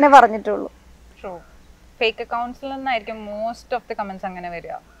ഇങ്ങനെ പറഞ്ഞിട്ടുള്ളൂ. ഫേക്ക് അക്കൗണ്ട്സിൽ നിന്നായിരിക്കും മോസ്റ്റ് ഓഫ് ദി കമന്റ്സ് അങ്ങനെ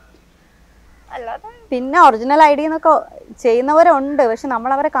വരിക. പിന്നെ ഒറിജിനൽ ഐഡി എന്നൊക്കെ ചെയ്യുന്നവരുണ്ട്, പക്ഷെ നമ്മൾ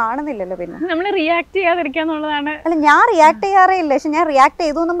അവരെ കാണുന്നില്ലല്ലോ. പിന്നെ നമ്മൾ റിയാക്ട് ചെയ്യാതിരിക്കാന്നുള്ളതാണ്. അല്ല, ഞാൻ റിയാക്ട് ചെയ്യാറേ ഇല്ല. പക്ഷെ ഞാൻ റിയാക്ട്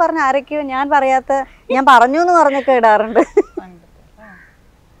ചെയ്തു എന്നും പറഞ്ഞ ആരൊക്കെയോ ഞാൻ പറയാത്ത ഞാൻ പറഞ്ഞു എന്ന് പറഞ്ഞൊക്കെ ഇടാറുണ്ട്.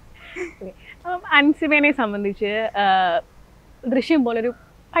 അൻസിബയെ സംബന്ധിച്ച് ദൃശ്യം പോലൊരു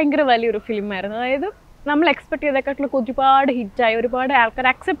ഭയങ്കര വലിയൊരു ഫിലിമായിരുന്നു. അതായത് നമ്മൾ എക്സ്പെക്ട് ചെയ്തേക്കാട്ടുള്ള ഒരുപാട് ഹിറ്റായി ഒരുപാട് ആൾക്കാർ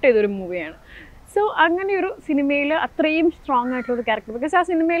അക്സെപ്റ്റ് ചെയ്തൊരു മൂവിയാണ്. സോ അങ്ങനെ ഒരു സിനിമയിൽ അത്രയും സ്ട്രോങ് ആയിട്ടുള്ള ഒരു ക്യാരക്ടർ, ബിക്കോസ് ആ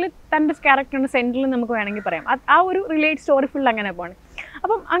സിനിമയിൽ തൻ്റെ ക്യാരക്ടറിൻ്റെ സെൻറ്ററിൽ നമുക്ക് വേണമെങ്കിൽ പറയാം, ആ ഒരു റിലേറ്റ് സ്റ്റോറി ഫുൾ അങ്ങനെ പോകണം.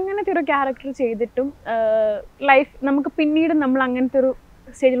 അപ്പം അങ്ങനത്തെ ഒരു ക്യാരക്ടർ ചെയ്തിട്ടും ലൈഫ് നമുക്ക് പിന്നീട് നമ്മൾ അങ്ങനത്തെ ഒരു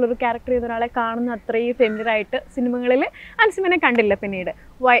സ്റ്റേജിലൊരു ക്യാരക്ടർ ചെയ്ത ഒരാളെ കാണുന്ന അത്രയും ഫെമിലിയർ ആയിട്ട് സിനിമകളിൽ ഹൻസിബനെ കണ്ടില്ല. പിന്നീട്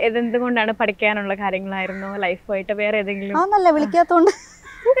ഇതെന്തുകൊണ്ടാണ്, പഠിക്കാനുള്ള കാര്യങ്ങളായിരുന്നു, ലൈഫായിട്ട് വേറെ ഏതെങ്കിലും നല്ല വിളിക്കാത്തോണ്ട്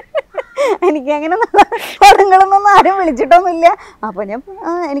എനിക്ക് അങ്ങനെ പടങ്ങളൊന്നും ആരും വിളിച്ചിട്ടൊന്നുമില്ല. അപ്പൊ ഞാൻ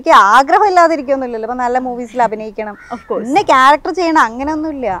എനിക്ക് ആഗ്രഹം ഇല്ലാതിരിക്കൊന്നുമില്ലല്ലോ. അപ്പൊ നല്ല മൂവീസിൽ അഭിനയിക്കണം, എന്നെ ക്യാരക്ടർ ചെയ്യണം,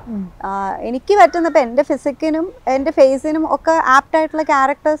 അങ്ങനെയൊന്നുമില്ല. എനിക്ക് പറ്റുന്ന ഇപ്പൊ എന്റെ ഫിസിക്കിനും എന്റെ ഫേസിനും ഒക്കെ ആപ്റ്റ് ആയിട്ടുള്ള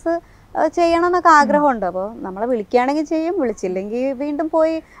ക്യാരക്ടേഴ്സ് ചെയ്യണം എന്നൊക്കെ ആഗ്രഹമുണ്ട്. അപ്പോൾ നമ്മളെ വിളിക്കുകയാണെങ്കിൽ ചെയ്യും, വിളിച്ചില്ലെങ്കിൽ വീണ്ടും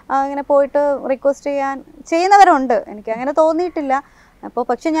പോയി അങ്ങനെ പോയിട്ട് റിക്വസ്റ്റ് ചെയ്യുന്നവരുണ്ട്. എനിക്ക് അങ്ങനെ തോന്നിയിട്ടില്ല. അപ്പോൾ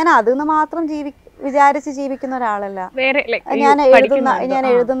പക്ഷെ ഞാൻ അതിന്ന് മാത്രം വിചാരിച്ച് ജീവിക്കുന്ന ഒരാളല്ല. ഞാൻ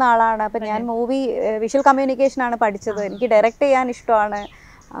എഴുതുന്ന ആളാണ്. അപ്പം ഞാൻ വിഷ്വൽ കമ്മ്യൂണിക്കേഷൻ ആണ് പഠിച്ചത്. എനിക്ക് ഡയറക്റ്റ് ചെയ്യാൻ ഇഷ്ടമാണ്.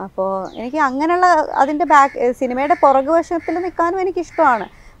 അപ്പോൾ എനിക്ക് അങ്ങനെയുള്ള അതിൻ്റെ സിനിമയുടെ പുറകുവശത്തിൽ നിൽക്കാനും എനിക്കിഷ്ടമാണ്.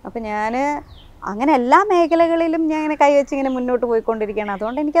 അപ്പം ഞാൻ അങ്ങനെ എല്ലാ മേഖലകളിലും ഞാൻ ഇങ്ങനെ കൈവച്ച് ഇങ്ങനെ മുന്നോട്ട് പോയിക്കൊണ്ടിരിക്കുകയാണ്.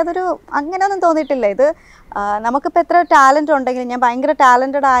 അതുകൊണ്ട് എനിക്കതൊരു അങ്ങനെയൊന്നും തോന്നിയിട്ടില്ല. ഇത് നമുക്കിപ്പോൾ എത്ര ടാലൻറ്റ് ഉണ്ടെങ്കിലും, ഞാൻ ഭയങ്കര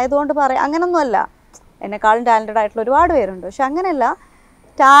ടാലൻറ്റഡ് ആയതുകൊണ്ട് അങ്ങനെയൊന്നുമല്ല. എന്നെക്കാളും ടാലൻറ്റഡ് ആയിട്ടുള്ള ഒരുപാട് പേരുണ്ട്. പക്ഷെ അങ്ങനെയല്ല,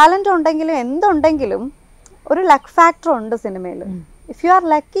 ടാലൻറ്റ് ഉണ്ടെങ്കിലും എന്തുണ്ടെങ്കിലും ഒരു ലക്ക് ഫാക്ടർ ഉണ്ട് സിനിമയിൽ. If you are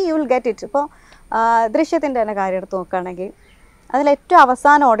lucky you will get it. ഇപ്പോൾ ദൃശ്യത്തിൻ്റെ തന്നെ കാര്യം എടുത്ത് നോക്കുകയാണെങ്കിൽ അതിലേറ്റവും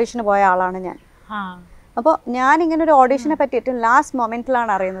അവസാനം ഓഡീഷന് പോയ ആളാണ് ഞാൻ. അപ്പോൾ ഞാനിങ്ങനെ ഒരു ഓഡീഷനെ പറ്റി ഏറ്റവും ലാസ്റ്റ്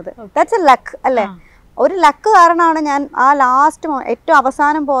മൊമെന്റിലാണ് അറിയുന്നത്. ദാറ്റ്സ് എ ലക്ക് അല്ലേ? ഒരു ലക്ക് കാരണമാണ് ഞാൻ ആ ലാസ്റ്റ് ഏറ്റവും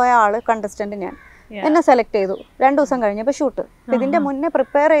അവസാനം പോയ ആള് കണ്ടസ്റ്റന്റ് ഞാൻ. എന്നെ സെലക്ട് ചെയ്തു 2 ദിവസം കഴിഞ്ഞപ്പോൾ ഷൂട്ട്. ഇതിന്റെ മുന്നേ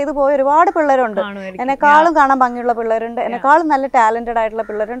പ്രിപ്പയർ ചെയ്ത് പോയ ഒരുപാട് പിള്ളേരുണ്ട്, എന്നെക്കാളും കാണാൻ ഭംഗിയുള്ള പിള്ളേരുണ്ട്, എന്നെക്കാളും നല്ല ടാലന്റഡ് ആയിട്ടുള്ള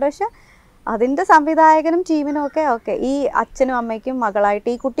പിള്ളേരുണ്ട്. പക്ഷെ അതിന്റെ സംവിധായകനും ടീമിനും ഒക്കെ ഈ അച്ഛനും അമ്മയ്ക്കും മകളായിട്ട്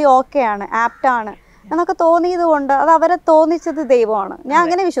ഈ കുട്ടി ഓക്കെയാണ്, ആപ്റ്റാണ് എന്നൊക്കെ തോന്നിയത് കൊണ്ട് അത് അവരെ തോന്നിച്ചത് ദൈവമാണ്. ഞാൻ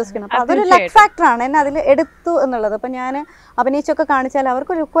അങ്ങനെ വിശ്വസിക്കണം. അപ്പൊ അതൊരു ലക്ക് ഫാക്ടറാണ് എന്നെ അതിൽ എടുത്തു എന്നുള്ളത്. അപ്പൊ ഞാൻ അഭിനയിച്ചൊക്കെ കാണിച്ചാൽ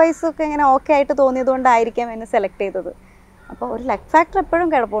അവർക്ക് ലുക്ക് വൈസ് ഒക്കെ ഇങ്ങനെ ഓക്കെ ആയിട്ട് തോന്നിയത് കൊണ്ടായിരിക്കാം എന്നെ സെലക്ട് ചെയ്തത്. അപ്പോൾ ഒരു ലക്ക് ഫാക്ടർ എപ്പോഴും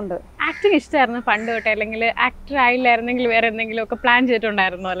കിടപ്പുണ്ട്. ആക്ടിങ് ഇഷ്ടമായിരുന്നു പണ്ട് തൊട്ടേ, അല്ലെങ്കിൽ ആക്ടർ ആയില്ലായിരുന്നെങ്കിൽ വേറെ എന്തെങ്കിലും ഒക്കെ പ്ലാൻ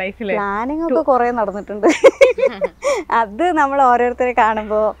ചെയ്തിട്ടുണ്ടായിരുന്നോ ലൈഫിൽ? പ്ലാനിങ് ഒക്കെ കുറെ നടന്നിട്ടുണ്ട്. അത് നമ്മൾ ഓരോരുത്തരെ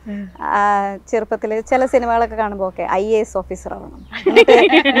കാണുമ്പോൾ ചെറുപ്പത്തിൽ ചില സിനിമകളൊക്കെ കാണുമ്പോൾ ഓക്കെ IAS ഓഫീസർ ആവണം,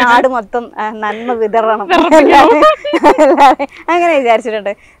 നാട് മൊത്തം നന്മ വിതറണം, അങ്ങനെ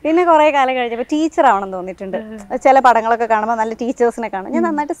വിചാരിച്ചിട്ടുണ്ട്. പിന്നെ കുറെ കാലം കഴിഞ്ഞപ്പോൾ ടീച്ചർ ആവണം തോന്നിയിട്ടുണ്ട്. ചില പടങ്ങളൊക്കെ കാണുമ്പോൾ നല്ല ടീച്ചേഴ്സിനെ കാണും. ഞാൻ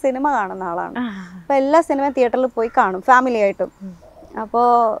നന്നായിട്ട് സിനിമ കാണുന്ന ആളാണ്. അപ്പോൾ എല്ലാ സിനിമ തിയേറ്ററിൽ പോയി കാണും ഫാമിലി ആയിട്ടും. അപ്പോൾ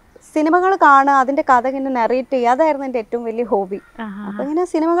സിനിമകൾ കാണുക, അതിന്റെ കഥ ഇങ്ങനെ നറേറ്റ് ചെയ്യുക, അതായിരുന്നു എൻ്റെ ഏറ്റവും വലിയ ഹോബി. അപ്പൊ ഇങ്ങനെ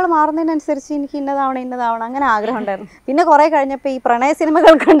സിനിമകൾ മാറുന്നതിനനുസരിച്ച് എനിക്ക് ഇന്നതാവണം അങ്ങനെ ആഗ്രഹം ഉണ്ടായിരുന്നു. പിന്നെ കുറെ കഴിഞ്ഞപ്പോ ഈ പ്രണയ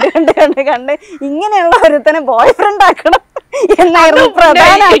സിനിമകൾ കണ്ട് ഇങ്ങനെയുള്ള ഒരുത്തനെ ബോയ് ഫ്രണ്ട് ആക്കണം എന്നായിരുന്നു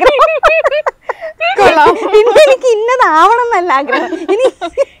പ്രധാന ആഗ്രഹം. പിന്നെ എനിക്ക് ഇന്നതാവണം എന്നല്ല ആഗ്രഹം,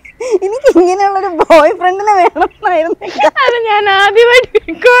 എനിക്ക് ഇങ്ങനെയുള്ളൊരു ബോയ് ഫ്രണ്ടിനെ വേണം എന്നായിരുന്നു ഞാൻ ആദ്യമായിട്ട്.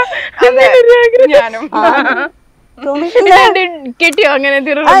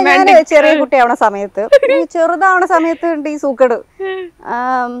 ചെറിയ കുട്ടിയാവണ സമയത്ത്, ചെറുതാവണ സമയത്ത് ഉണ്ട് ഈ സൂക്കട്.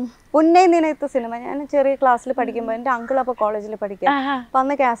 ഉന്നയിത്ത സിനിമ ഞാൻ ചെറിയ ക്ലാസ്സിൽ പഠിക്കുമ്പോൾ എൻ്റെ അങ്കിൾ അപ്പൊ കോളേജിൽ പഠിക്കാം. അപ്പൊ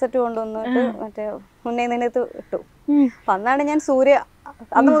അന്ന് കാസറ്റ് കൊണ്ടുവന്നിട്ട് മറ്റേ ഉന്നയിത്ത് ഇട്ടു. അപ്പൊ അന്നാണ് ഞാൻ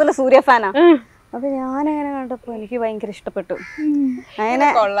അന്ന് മുതൽ സൂര്യ ഫാനാ. അപ്പൊ ഞാനങ്ങനെ കണ്ടപ്പോ എനിക്ക് ഭയങ്കര ഇഷ്ടപ്പെട്ടു. അങ്ങനെ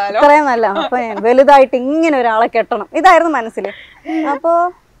ഇത്രയും നല്ല, അപ്പൊ ഞാൻ വലുതായിട്ട് ഇങ്ങനെ ഒരാളെ കെട്ടണം ഇതായിരുന്നു മനസ്സിൽ. അപ്പൊ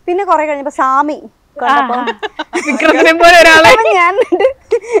പിന്നെ കുറെ കഴിഞ്ഞപ്പോ സാമി കണ്ടപ്പോ ഞാൻ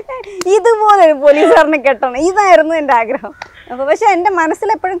ഇതുപോലൊരു പോലീസുകാരനെ കെട്ടണം ഇതായിരുന്നു എന്റെ ആഗ്രഹം. അപ്പൊ പക്ഷെ എന്റെ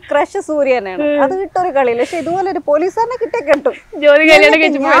മനസ്സിലെപ്പോഴും ക്രഷ് സൂര്യ തന്നെയാണ്. അത് കിട്ടൊരു കളിയില്ല. പക്ഷെ ഇതുപോലെ ഒരു പോലീസുകാരനെ കിട്ടിയ കെട്ടും.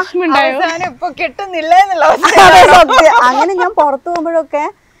 അങ്ങനെ ഞാൻ പുറത്തു പോകുമ്പോഴൊക്കെ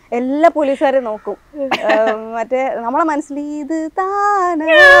എല്ലാ പോലീസുകാരെയും നോക്കും. മറ്റേ നമ്മളെ മനസ്സിൽ ഇതാണ്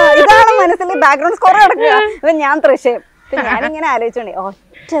മനസ്സിൽ ബാക്ക്ഗ്രൗണ്ട് സ്കോർ കിടക്കുക. അപ്പൊ ഞാൻ തൃശ്ശയും ഞാനിങ്ങനെ ആലോചിച്ചോണ്ടേ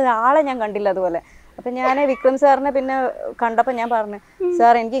ഒറ്റ ആളെ ഞാൻ കണ്ടില്ല അതുപോലെ. അപ്പൊ ഞാൻ വിക്രം സാറിനെ പിന്നെ കണ്ടപ്പോ ഞാൻ പറഞ്ഞു,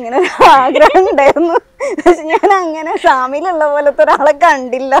 സാർ എനിക്ക് ഇങ്ങനെ ഒരു ആഗ്രഹം ഉണ്ടായിരുന്നു, പക്ഷെ ഞാൻ അങ്ങനെ സാമിയിലുള്ള പോലത്തെ ഒരാളെ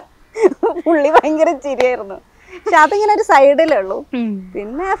കണ്ടില്ല. പുള്ളി ഭയങ്കര ചിരിയായിരുന്നു. പക്ഷെ അതിങ്ങനെ ഒരു സൈഡിലേ ഉള്ളൂ.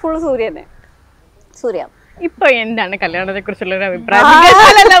 പിന്നെ ഫുൾ സൂര്യ. ഇപ്പൊ എന്താണ് കല്യാണത്തെ കുറിച്ചുള്ള ഒരു അഭിപ്രായം?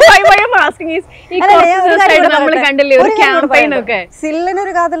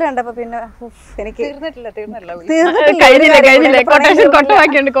 സില്ലിനൊരു കാതൽ കണ്ടപ്പോ പിന്നെ എനിക്ക്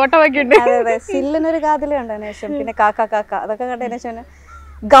അതെ സില്ലിനൊരു കാതൽ കണ്ടതിന് ശേഷം പിന്നെ കാക്ക അതൊക്കെ കണ്ടതിന് ശേഷം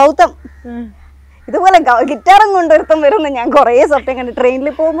ഗൗതം ഇതുപോലെ ഗിറ്റാറും കൊണ്ടൊരുത്തം വരുമെന്ന് ഞാൻ കുറേ സ്വപ്നം കണ്ടു. ട്രെയിനിൽ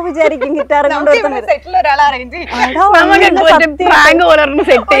പോകുമ്പോൾ വിചാരിക്കും ഗിറ്റാറും കൊണ്ടൊരുത്തം വരും.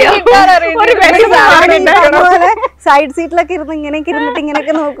 സൈഡ് സീറ്റിലൊക്കെ ഇരുന്ന് ഇങ്ങനെയൊക്കെ ഇരുന്നിട്ട്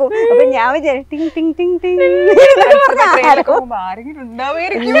ഇങ്ങനെയൊക്കെ നോക്കും. അപ്പൊ ഞാൻ വിചാരിക്കും ടിങ് ടിങ് ടിങ് ടിങ്.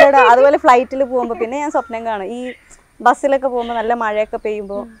 അതുപോലെ ഫ്ലൈറ്റിൽ പോകുമ്പോ പിന്നെ ഞാൻ സ്വപ്നം കാണും. ഈ ബസ്സിലൊക്കെ പോകുമ്പോൾ നല്ല മഴയൊക്കെ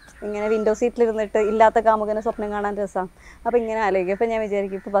പെയ്യുമ്പോൾ ഇങ്ങനെ വിൻഡോ സീറ്റിലിരുന്നിട്ട് ഇല്ലാത്ത കാമുകനെ സ്വപ്നം കാണാൻ രസം. അപ്പൊ ഇങ്ങനെ ആലോചിക്കും. അപ്പൊ ഞാൻ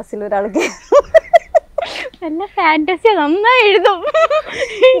വിചാരിക്കും ഇപ്പൊ ബസ്സിൽ ഒരാൾക്ക് നല്ല ഫാന്റസി നന്നായി എഴുതും.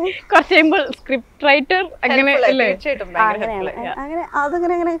 കുറച്ച് കഴിയുമ്പോൾ സ്ക്രിപ്റ്റ് റൈറ്റർ അങ്ങനെ അങ്ങനെ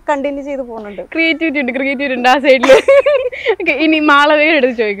അതിങ്ങനെ അങ്ങനെ കണ്ടിന്യൂ ചെയ്ത് പോകുന്നുണ്ട്. ക്രിയേറ്റിവിറ്റി ഉണ്ട് ആ സൈഡില്. ഇനി മാളവിക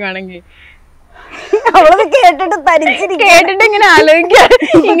എടുത്ത് ചോദിക്കുവാണെങ്കിൽ അവളത് കേട്ടിട്ട് കേട്ടിട്ട് ഇങ്ങനെ ആലോചിക്കുക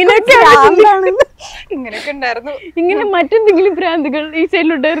ഇങ്ങനെയൊക്കെ ഉണ്ടായിരുന്നു. ഇങ്ങനെ മറ്റെന്തെങ്കിലും ഭ്രാന്തികൾ ഈ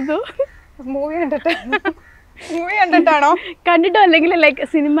സൈഡിലുണ്ടായിരുന്നു? മൂവി കണ്ടിട്ടാണോ? കണ്ടിട്ടോ അല്ലെങ്കിൽ ലൈക്ക്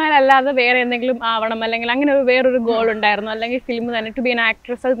സിനിമയിലല്ലാതെ വേറെ എന്തെങ്കിലും ആവണം അല്ലെങ്കിൽ അങ്ങനെ വേറൊരു ഗോൾ ഉണ്ടായിരുന്നു, അല്ലെങ്കിൽ ഫിലിം തന്നെ ടു ബി ആൻ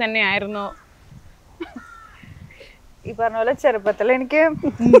ആക്ട്രസ് അത് തന്നെ ആയിരുന്നോ? ഈ പറഞ്ഞ പോലെ ചെറുപ്പത്തിൽ എനിക്ക്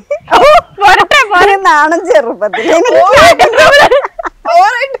നാണം ചെറുപ്പത്തിൽ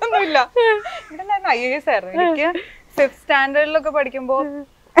ഓവറായിട്ടൊന്നുമില്ല. ഇവിടെ ഞാൻ IAS ആയിരുന്നു. എനിക്ക് 5th സ്റ്റാൻഡേർഡിലൊക്കെ പഠിക്കുമ്പോ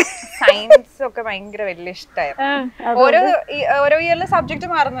സയൻസ് ഒക്കെ ഭയങ്കര വലിയ ഇഷ്ടമായിരുന്നു. ഓരോ ഇയറിലെ സബ്ജക്ട്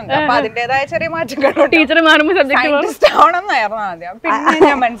മാറുന്നുണ്ട്. അപ്പൊ അതിന്റേതായ ചെറിയ മാറ്റങ്ങളുണ്ട്. ടീച്ചർ മാറുമ്പോൾ സയന്റിസ്റ്റ് ആവണമെന്നായിരുന്നു ആദ്യം. പിന്നെ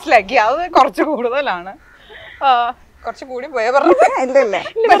ഞാൻ മനസ്സിലാക്കി അത് കുറച്ച് കൂടുതലാണ്, കുറച്ച് കൂടി പോയ പറഞ്ഞത്. ഇല്ല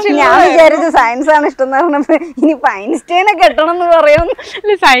ഞാൻ വിചാരിച്ചു സയൻസ് ആണ് ഇഷ്ടം എന്ന് പറഞ്ഞപ്പോ ഇനി ഐൻസ്റ്റൈനെ കെട്ടണം എന്ന് പറയും.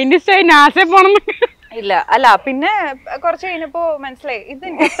 സയന്റിസ്റ്റ് ആയി നാസെ പോണം. ഇല്ല അല്ല, പിന്നെ കുറച്ച് കഴിഞ്ഞപ്പോ മനസ്സിലായി ഇത്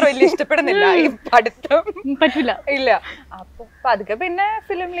എനിക്ക് അത്ര വലിയ ഇഷ്ടപ്പെടുന്നില്ല ഈ പഠിത്തം, പറ്റില്ല. ഇല്ല. അപ്പൊ പതുക്കെ പിന്നെ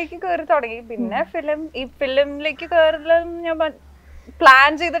ഫിലിമിലേക്ക് കയറി തുടങ്ങി. പിന്നെ ഫിലിമിലേക്ക് കയറലും ഞാൻ പ്ലാൻ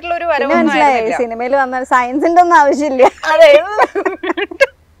ചെയ്തിട്ടുള്ള ഒരു വരവൊന്നും സിനിമയിൽ വന്നാൽ സയൻസിന്റെ ഒന്നും ആവശ്യമില്ല. അതെ.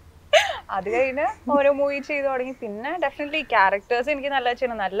 അത് കഴിഞ്ഞ് ഓരോ മൂവി ചെയ്ത് തുടങ്ങി. പിന്നെ ഡെഫിനറ്റ്ലി ക്യാരക്ടേഴ്സ് എനിക്ക് നല്ല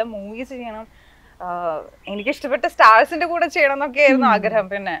ചെയ്യണം, നല്ല മൂവീസ് ചെയ്യണം, എനിക്ക് ഇഷ്ടപ്പെട്ട സ്റ്റാർസിന്റെ കൂടെ ചെയ്യണം എന്നൊക്കെ ആയിരുന്നു ആഗ്രഹം.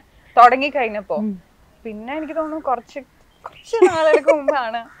 പിന്നെ തുടങ്ങി കഴിഞ്ഞപ്പോ പിന്നെ എനിക്ക് തോന്നുന്നു കുറച്ച് നാളുകൾക്ക്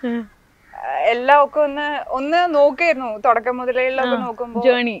മുമ്പാണ് എല്ലാം ഒക്കെ ഒന്ന് നോക്കിയിരുന്നു. തുടക്കം മുതലേലൊക്കെ നോക്കുമ്പോ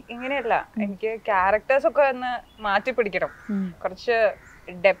ഇങ്ങനെയല്ല, എനിക്ക് ക്യാരക്ടേഴ്സ് ഒക്കെ ഒന്ന് മാറ്റി പിടിക്കണം, കുറച്ച്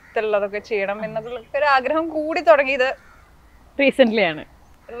ഡെപ്ത് ഉള്ളതൊക്കെ ചെയ്യണം എന്നുള്ള ഒരു ആഗ്രഹം കൂടി തുടങ്ങിയത്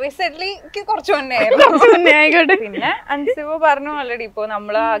റീസെന്റ്ലി കുറച്ച് മുന്നേ. പിന്നെ അൻസിബ പറഞ്ഞു ഓൾറെഡി ഇപ്പൊ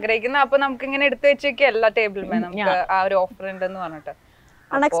നമ്മൾ ആഗ്രഹിക്കുന്ന അപ്പൊ നമുക്ക് ഇങ്ങനെ എടുത്തു വെച്ചേക്കല്ല ടേബിളിൽ നമുക്ക് ആ ഒരു ഓഫർ ഉണ്ടെന്ന് പറഞ്ഞിട്ട്.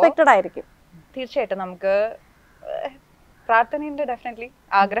 അൺഎക്സ്പെക്ടഡ് ആയിരിക്കും. തീർച്ചയായിട്ടും നമുക്ക് പ്രാർത്ഥനയുണ്ട്, ഡെഫിനറ്റ്ലി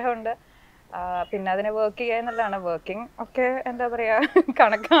ആഗ്രഹമുണ്ട്. പിന്നെ അതിനെ വർക്ക് ചെയ്യുക എന്നുള്ളതാണ്. വർക്കിംഗ് ഒക്കെ എന്താ പറയാ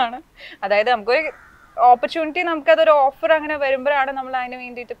കണക്കാണ്. അതായത് നമുക്കൊരു ഓപ്പർച്യൂണിറ്റി, നമുക്കതൊരു ഓഫർ അങ്ങനെ വരുമ്പോഴാണ് നമ്മൾ അതിന്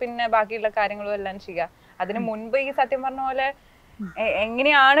വേണ്ടിയിട്ട് പിന്നെ ബാക്കിയുള്ള കാര്യങ്ങളും എല്ലാം ചെയ്യുക. അതിന് മുൻപ് ഈ സത്യം പറഞ്ഞ പോലെ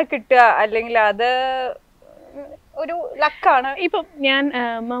എങ്ങനെയാണ് കിട്ടുക, അല്ലെങ്കിൽ അത് ഒരു ലക്കാണ്. ഇപ്പം ഞാൻ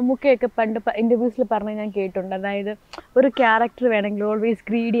മമ്മൂക്കയൊക്കെ പണ്ട് ഇന്റർവ്യൂസിൽ പറഞ്ഞ് ഞാൻ കേട്ടിട്ടുണ്ട്. അതായത് ഒരു ക്യാരക്ടർ വേണമെങ്കിൽ ഓൾവേസ്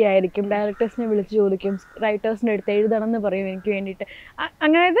ഗ്രീഡി ആയിരിക്കും, ഡയറക്ടേഴ്സിനെ വിളിച്ച് ചോദിക്കും, റൈറ്റേഴ്സിൻ്റെ അടുത്ത് എഴുതണം എന്ന് പറയും എനിക്ക് വേണ്ടിയിട്ട്.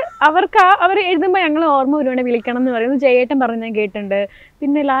 അതായത് അവർ എഴുതുമ്പോൾ ഞങ്ങൾ ഓർമ്മ വരുവാണെങ്കിൽ വിളിക്കണം എന്ന് പറയുന്നത് ജയേട്ടൻ പറഞ്ഞ് ഞാൻ കേട്ടിട്ടുണ്ട്.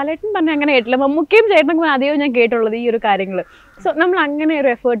 പിന്നെ ലാലേട്ടൻ പറഞ്ഞ് അങ്ങനെ കേട്ടില്ല. മമ്മൂക്കയും ചേട്ടനും അധികവും ഞാൻ കേട്ടുള്ളത് ഈ ഒരു കാര്യങ്ങൾ. സോ നമ്മൾ അങ്ങനെ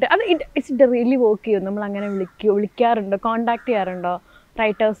ഒരു എഫേർട്ട് അത് ഇറ്റ്സ് റിയലി വർക്ക് ചെയ്യും. നമ്മൾ അങ്ങനെ വിളിക്കാറുണ്ടോ, കോണ്ടാക്ട് ചെയ്യാറുണ്ടോ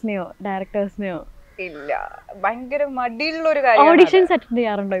റൈറ്റേഴ്സിനെയോ ഡയറക്ടേഴ്സിനെയോ? ഇല്ല, ഭയങ്കര മടിയുള്ള ഒരു കാര്യം. ഓഡിഷൻസ് അറ്റൻഡ്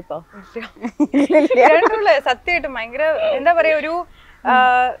ചെയ്യാറുണ്ടോ ഇപ്പൊ? സത്യമായിട്ടും ഭയങ്കര എന്താ പറയാ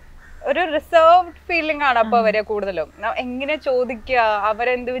ഒരു റിസർവ്ഡ് ഫീലിംഗ് ആണ് അപ്പൊ അവരെ കൂടുതലും. എങ്ങനെ ചോദിക്കുക,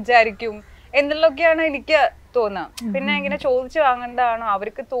 അവരെന്ത് വിചാരിക്കും എന്നുള്ളതൊക്കെയാണ് എനിക്ക് തോന്നുക. പിന്നെ എങ്ങനെ ചോദിച്ചു വാങ്ങേണ്ടതാണോ,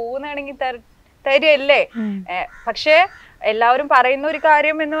 അവർക്ക് തോന്നുകയാണെങ്കിൽ തരികയല്ലേ. പക്ഷെ എല്ലാവരും പറയുന്ന ഒരു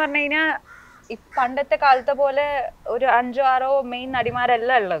കാര്യം എന്ന് പറഞ്ഞു കഴിഞ്ഞാൽ ഈ പണ്ടത്തെ കാലത്തെ പോലെ ഒരു 5-6 മെയിൻ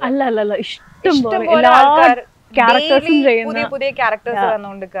നടിമാരല്ല ഉള്ളത്. ഇഷ്ടംപോലെ ആൾക്കാർ പുതിയ ക്യാരക്ടേഴ്സ്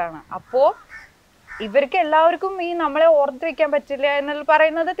വന്നുകൊണ്ടിരിക്കുകയാണ്. അപ്പോ ഇവർക്ക് എല്ലാവർക്കും ഈ നമ്മളെ ഓർത്ത് വെക്കാൻ പറ്റില്ല എന്നുള്ള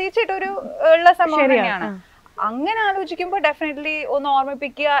പറയുന്നത് തീർച്ചയായിട്ടും ഒരു ഉള്ള സംഭവം തന്നെയാണ്. അങ്ങനെ ആലോചിക്കുമ്പോൾ ഡെഫിനറ്റ്ലി ഒന്ന്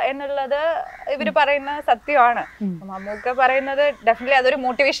ഓർമ്മിപ്പിക്കുക എന്നുള്ളത് ഇവര് പറയുന്ന സത്യമാണ്. മമ്മൂക്ക പറയുന്നത് ഡെഫിനറ്റ്ലി അതൊരു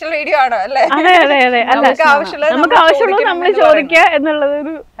മോട്ടിവേഷണൽ വീഡിയോ ആണ് അല്ലേ? നമുക്ക് ആവശ്യമുള്ളത് ചോദിക്കുക എന്നുള്ളത്.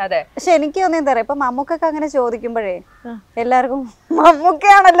 അതെ. പക്ഷെ എനിക്ക് തോന്നിയ എന്താ പറയാ, ഇപ്പൊ മമ്മൂക്കൊക്കെ അങ്ങനെ ചോദിക്കുമ്പോഴേ എല്ലാവർക്കും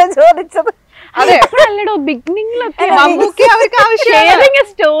മമ്മൂക്കയാണല്ലോ ചോദിച്ചത്. അല്ലടോ ബിഗിനിങ്ങിലൊക്കെ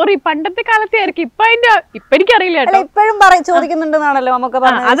സ്റ്റോറി പണ്ടത്തെ കാലത്തെ ആയിരിക്കും. ഇപ്പൊ എനിക്കറിയില്ല കേട്ടോ. ഇപ്പോഴും ചോദിക്കുന്നുണ്ടെന്നാണല്ലോ മമ്മൂക്ക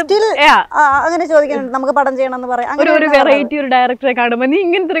പറഞ്ഞത്. അങ്ങനെ ചോദിക്കുന്നുണ്ട്, നമുക്ക് പടം ചെയ്യണമെന്ന് പറയാം. ഒരു വെറൈറ്റി ഒരു ഡയറക്ടറെ കാണുമ്പോ നീ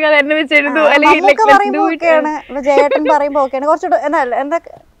ഇങ്ങനത്തെ ഒരു കഥ എന്നെ വെച്ചെഴുതൂ അല്ലെങ്കിൽ ജയേട്ടൻ പറയുമ്പോ ഓക്കെയാണ്. കുറച്ചുകൂടെ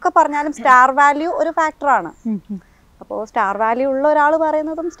എന്തൊക്കെ പറഞ്ഞാലും സ്റ്റാർ വാല്യൂ ഒരു ഫാക്ടറാണ്. അപ്പോൾ സ്റ്റാർ വാല്യൂ ഉള്ള ഒരാൾ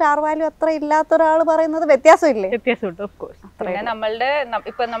പറയുന്നതും സ്റ്റാർ വാല്യൂ അത്ര ഇല്ലാത്ത ഒരാൾ പറയുന്നത് വ്യത്യാസമില്ലേ? വ്യത്യാസമുണ്ട് ഓഫ് കോഴ്സ്. പിന്നെ നമ്മളുടെ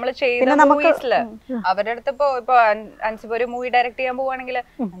ഇപ്പൊ നമ്മൾ ചെയ്ത മൂവീസില് അവരുടെ അടുത്ത് ഇപ്പൊ അൻസിബ ഒരു മൂവി ഡയറക്ട് ചെയ്യാൻ പോവാണെങ്കിൽ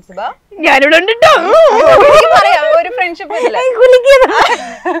അൻസിബ ഞാനിവിടെ പറയാം ഒരു ഫ്രണ്ട്ഷിപ്പ്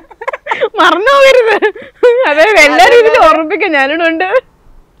മറന്നു പോകരുത്. അതെ എല്ലാ രീതിയിലും ഓർമ്മിപ്പിക്കാം ഞാനിവിടെ ഉണ്ട്.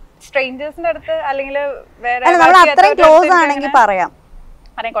 സ്ട്രേഞ്ചേഴ്സിന്റെ അടുത്ത് അല്ലെങ്കിൽ വേറെ നമ്മൾ അത്രയും ക്ലോസ് ആണെങ്കിൽ പറയാം.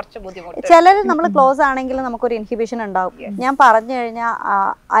 കുറച്ച് ബുദ്ധിമുട്ട്. ചിലർ നമ്മൾ ക്ലോസ് ആണെങ്കിൽ നമുക്കൊരു ഇൻഹിബിഷൻ ഉണ്ടാവും. ഞാൻ പറഞ്ഞു കഴിഞ്ഞാൽ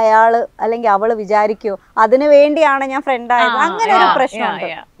അയാള് അല്ലെങ്കിൽ അവള് വിചാരിക്കോ അതിനു വേണ്ടിയാണ് ഞാൻ ഫ്രണ്ട് ആയത്, അങ്ങനെ ഒരു പ്രശ്നമുണ്ട്.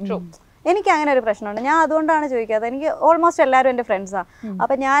 എനിക്ക് അങ്ങനെ ഒരു പ്രശ്നമുണ്ട്. ഞാൻ അതുകൊണ്ടാണ് ചോദിക്കാത്തത്. എനിക്ക് ഓൾമോസ്റ്റ് എല്ലാവരും എൻ്റെ ഫ്രണ്ട്സാണ്.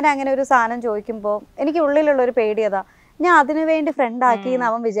 അപ്പം ഞാൻ അങ്ങനെ ഒരു സാധനം ചോദിക്കുമ്പോൾ എനിക്ക് ഉള്ളിലുള്ള ഒരു പേടിയതാ, ഞാൻ അതിനു വേണ്ടി ഫ്രണ്ട് ആക്കി എന്ന്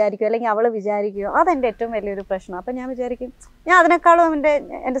അവൻ വിചാരിക്കുമോ അല്ലെങ്കിൽ അവള് വിചാരിക്കുമോ, അതെൻ്റെ ഏറ്റവും വലിയൊരു പ്രശ്നം. അപ്പം ഞാൻ വിചാരിക്കും ഞാൻ അതിനേക്കാളും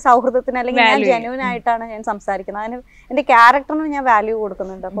എൻ്റെ സൗഹൃദത്തിന് അല്ലെങ്കിൽ ഞാൻ ജെന്യൂൻ ആയിട്ടാണ് ഞാൻ സംസാരിക്കുന്നത്, അതിന് എൻ്റെ ക്യാരക്ടറിന് ഞാൻ വാല്യൂ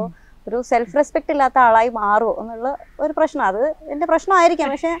കൊടുക്കുന്നുണ്ട്. അപ്പോൾ ഒരു സെൽഫ് റെസ്പെക്ട് ഇല്ലാത്ത ആളായി മാറുമോ എന്നുള്ള ഒരു പ്രശ്നം, അത് എൻ്റെ പ്രശ്നമായിരിക്കാം.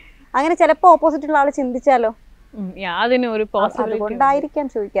 പക്ഷെ അങ്ങനെ ചിലപ്പോൾ ഓപ്പോസിറ്റുള്ള ആൾ ചിന്തിച്ചാലോ, അതുകൊണ്ടായിരിക്കാം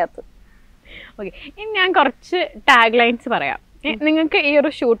ചോദിക്കാത്തത്. ഓക്കെ, ഇനി ഞാൻ കുറച്ച് ടാഗ് ലൈൻസ് പറയാം. നിങ്ങൾക്ക് ഈ ഒരു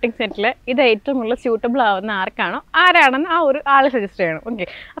ഷൂട്ടിംഗ് സെറ്റിൽ ഇത് ഏറ്റവും കൂടുതൽ സ്യൂട്ടബിൾ ആവുന്ന ആരാണെന്ന് ആ ഒരു ആളെ സജസ്റ്റ് ചെയ്യണം. ഓക്കെ,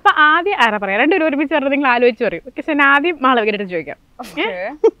 അപ്പൊ ആദ്യം ആരാ പറയാം? രണ്ടുപേരും ഒരുമിച്ച് പറഞ്ഞാൽ നിങ്ങൾ ആലോചിച്ച് പറയും. ഓക്കെ, ഞാൻ ആദ്യം മാളവികയുടെ ചോദിക്കാം.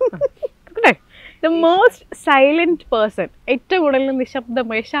 ദ മോസ്റ്റ് സൈലന്റ് പേഴ്സൺ, ഏറ്റവും കൂടുതൽ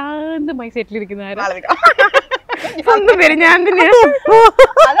നിശബ്ദമായി ശാന്തമായി സെറ്റിലിരിക്കുന്ന ആരാ? സ്വന്തം പേര് ഞാൻ തന്നെയാണ്.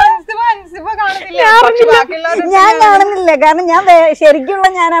 ഞാൻ കാണുന്നില്ല, കാരണം ഞാൻ ശരിക്കുള്ള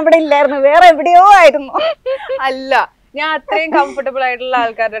ഞാൻ അവിടെ ഇല്ലായിരുന്നു, വേറെ എവിടെയോ ആയിരുന്നു. അല്ല, ഞാൻ അത്രയും കംഫർട്ടബിൾ ആയിട്ടുള്ള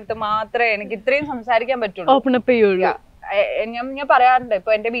ആൾക്കാരുടെ അടുത്ത് മാത്രമേ എനിക്ക് ഇത്രയും സംസാരിക്കാൻ പറ്റുള്ളൂ, ഓപ്പൺ അപ്പ് ചെയ്യുള്ളൂ. ഞാൻ പറയാറുണ്ട്,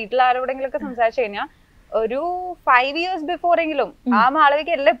 ഇപ്പൊ എന്റെ വീട്ടിൽ ആരോടെങ്കിലും ഒക്കെ സംസാരിച്ചു കഴിഞ്ഞാൽ ഒരു 5 years ബിഫോർ എങ്കിലും ആ മാളവിക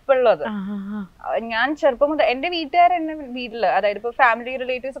അല്ല ഇപ്പൊ ഉള്ളത്. ഞാൻ ചെറുപ്പം മുതൽ എന്റെ വീട്ടുകാർ എന്നെ വീട്ടില്, അതായത് ഇപ്പൊ ഫാമിലി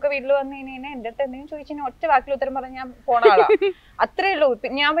റിലേറ്റീവ്സ് ഒക്കെ വീട്ടിൽ വന്നു കഴിഞ്ഞാൽ എന്റെ അടുത്ത് എന്തെങ്കിലും ചോദിച്ചാൽ ഒറ്റ വാക്കിൽ ഉത്തരം പറഞ്ഞ് ഞാൻ പോണ ആളാ. അത്രേ ഉള്ളൂ.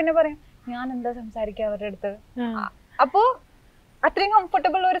 ഞാൻ പിന്നെ പറയും ഞാൻ എന്താ സംസാരിക്കുക അവരുടെ അടുത്ത്. അപ്പോ അത്രയും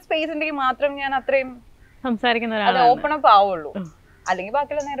കംഫർട്ടബിൾ ഒരു സ്പേസ് ഉണ്ടെങ്കിൽ മാത്രം ഞാൻ അത്രയും സംസാരിക്കുന്ന ഓപ്പൺ അപ്പ് ആവുള്ളൂ. അല്ലെങ്കിൽ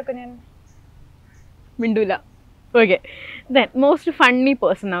ബാക്കിയുള്ള നേരമൊക്കെ ഞാൻ മിണ്ടൂല. Okay, then most funny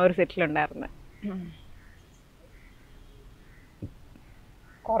person ആ ഒരു സെറ്റിലുണ്ടായിരുന്നു?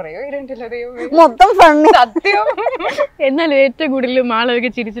 മൊത്തം ഫണ്ണി സത്യം. എന്നാലും ഏറ്റവും കൂടുതൽ മാളവിക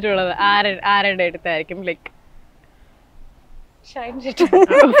ചിരിച്ചിട്ടുള്ളത് ആരുടെ അടുത്തായിരിക്കും? ലൈക്ക്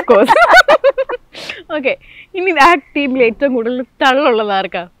ഓക്കെ, ഇനി ആ ടീമിൽ ഏറ്റവും കൂടുതൽ തള്ളുള്ളത്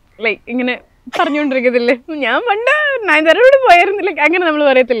ആർക്കാ? ലൈക്ക് ഇങ്ങനെ പറഞ്ഞോണ്ടിരിക്കത്തില്ലേ, ഞാൻ പണ്ട് 9 പോയായിരുന്നില്ല, അങ്ങനെ നമ്മൾ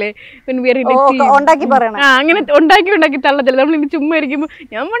പറയത്തില്ലേ, അങ്ങനെ ഉണ്ടാക്കി തള്ളത്തില്ല. നമ്മൾ ഇനി ചുമ്മാ ഇരിക്കുമ്പോ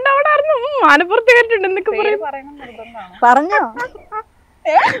ഞാൻ പണ്ട് അവിടെ ആയിരുന്നു, മാനപ്പുറത്ത് കയറ്റിട്ടുണ്ട് എന്നൊക്കെ പറഞ്ഞോ.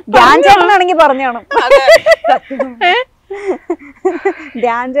 ധ്യാൻ ചേട്ടനാണെങ്കിൽ പറഞ്ഞോണം,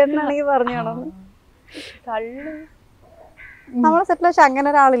 ധ്യാൻ ചേട്ടനാണെങ്കിൽ പറഞ്ഞോണം. നമ്മളെ സെറ്റിൽ പക്ഷെ അങ്ങനെ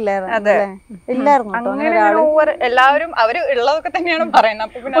ഒരാളില്ലായിരുന്നു. എല്ലാവരും അവര് ഉള്ളതൊക്കെ തന്നെയാണ് പറയുന്നത്.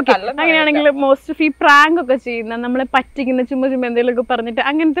 അങ്ങനെയാണെങ്കിൽ മോസ്റ്റ് ഓഫ് ഈ പ്രാങ്ക് ഒക്കെ ചെയ്യുന്ന, നമ്മളെ പറ്റിക്കുന്ന, ചുമ്മാ എന്തെങ്കിലും ഒക്കെ പറഞ്ഞിട്ട്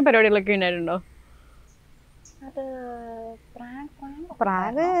അങ്ങനത്തെ പരിപാടികളൊക്കെ ഉണ്ടായിട്ടുണ്ടോ?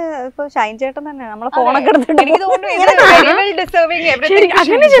 പ്രാങ്ക് ഇപ്പൊ ഷൈൻ ചേട്ടൻ തന്നെ നമ്മളെ ഫോണൊക്കെ എടുത്തിട്ട്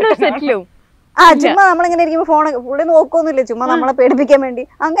ചുമ്മാ നമ്മളിങ്ങനെ ഇരിക്കുമ്പോ ഫോൺ പുള്ളി നോക്കൊന്നുമില്ല, ചുമ്മാ നമ്മളെ പേടിപ്പിക്കാൻ വേണ്ടി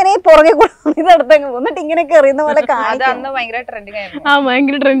അങ്ങനെ പുറകെ ഇതെടുത്തങ്ങ് എന്നിട്ട് ഇങ്ങനെയൊക്കെ എറിയുന്ന പോലെ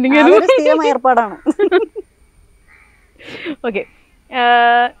സ്ഥിരം ഏർപ്പാടാണ്. ഓക്കെ,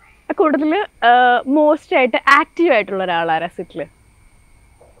 കൂടുതൽ മോസ്റ്റ് ആയിട്ട് ആക്റ്റീവ് ആയിട്ടുള്ള ഒരാളാരാ സെറ്റില്?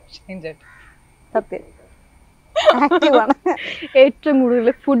 സത്യം ആക്റ്റീവാണ്. ഏറ്റവും കൂടുതൽ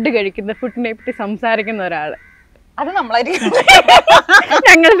ഫുഡ് കഴിക്കുന്ന, ഫുഡിനെ പറ്റി സംസാരിക്കുന്ന ഒരാള്? അത് നമ്മളായിരിക്കും.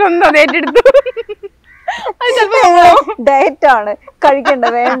 ഞങ്ങൾ സ്വന്തം ഏറ്റെടുത്തു. ഡയറ്റ് ആണ്, കഴിക്കണ്ട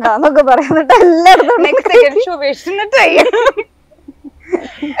വേണ്ട എന്നൊക്കെ പറയുന്നിട്ട് എല്ലായിടത്തും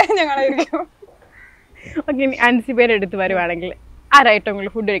ഞങ്ങളായിരിക്കും. ഓക്കെ, അൻസിബയുടെ അടുത്ത് വരുവാണെങ്കിൽ ആരാ ഏറ്റവും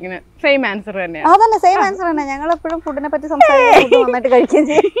കൂടുതൽ ഫുഡ് കഴിക്കുന്നത്? സെയിം ആൻസർ തന്നെയാണ്. അതന്നെ, സെയിം ആൻസർ തന്നെ. ഞങ്ങൾ എപ്പോഴും ഫുഡിനെ പറ്റി സംസാരിക്കും, നന്നായിട്ട് കഴിക്കുകയും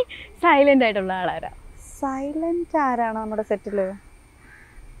ചെയ്യും. സൈലന്റ് ആയിട്ടുള്ള ആളാരാ? സൈലന്റ് ആരാണ് നമ്മുടെ സെറ്റില്?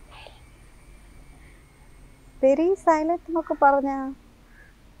 വെരി സൈലന്റ് എന്നൊക്കെ പറഞ്ഞ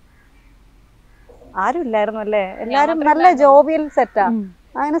ആരും ഇല്ലായിരുന്നു അല്ലേ? എല്ലാരും നല്ല ജോബിയൽ സെറ്റാ,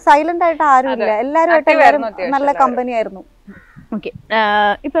 അങ്ങനെ സൈലന്റ് ആയിട്ട് ആരും ഇല്ല. എല്ലാരും നല്ല കമ്പനി ആയിരുന്നു. ഓക്കെ,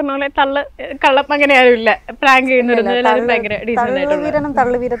 ഇപ്പൊ കള്ളം അങ്ങനെ ആരും ഇല്ല, പ്രാങ്ക് തള്ളുവീരനും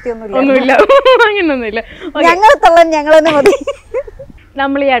തള്ളുവീരത്തിയൊന്നുമില്ല, ഒന്നുമില്ല, അങ്ങനൊന്നുമില്ല. ഞങ്ങൾ തള്ളൻ ഞങ്ങൾ തന്നെ മതി.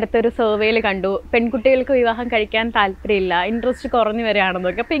 നമ്മൾ ഈ അടുത്തൊരു സർവേയിൽ കണ്ടു പെൺകുട്ടികൾക്ക് വിവാഹം കഴിക്കാൻ താല്പര്യമില്ല, ഇൻട്രസ്റ്റ് കുറഞ്ഞു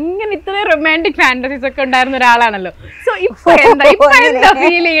വരികയാണെന്നൊക്കെ. അപ്പൊ ഇങ്ങനെ ഇത്രയും റൊമാൻറ്റിക് ഫാന്റസീസ് ഒക്കെ ഉണ്ടായിരുന്ന ഒരാളാണല്ലോ. സോ ഇപ്പൊ എന്താ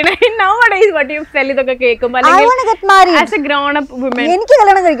ഫീൽ ചെയ്യണേ nowadays what you feel ഇതൊക്കെ കേൾക്കുമ്പോ? അല്ലെങ്കിൽ as a grown up woman എനിക്ക്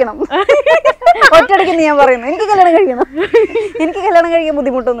കല്യാണം കഴിക്കണം, ഒറ്റയടിക്ക് ഞാൻ പറയുന്നു, എനിക്ക് കല്യാണം കഴിക്കണം. എനിക്ക് കല്യാണം കഴിക്കാൻ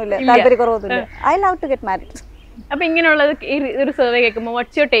ബുദ്ധിമുട്ടൊന്നുമില്ല, താല്പര്യക്കുറവൊന്നുമില്ല. I love to get married. അപ്പൊ ഇങ്ങനെയുള്ളത് ഒരു സർവേ കേൾക്കുമ്പോൾ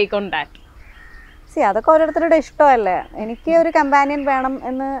what's your take on that? അതൊക്കെ ഓരോരുത്തരുടെ ഇഷ്ടമല്ലേ. എനിക്ക് ഒരു കമ്പാനിയൻ വേണം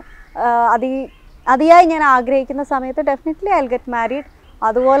എന്ന് അതിയായി ഞാൻ ആഗ്രഹിക്കുന്ന സമയത്ത് definitely I will get married.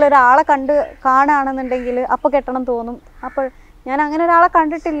 അതുപോലെ ഒരാളെ കാണുകയാണെന്നുണ്ടെങ്കിൽ അപ്പോൾ കെട്ടണം തോന്നും. അപ്പോൾ ഞാൻ അങ്ങനെ ഒരാളെ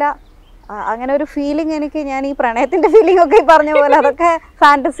കണ്ടിട്ടില്ല. അങ്ങനെ ഒരു ഫീലിംഗ് എനിക്ക്, ഞാൻ ഈ പ്രണയത്തിൻ്റെ ഫീലിംഗ് ഒക്കെ ഈ പറഞ്ഞ പോലെ അതൊക്കെ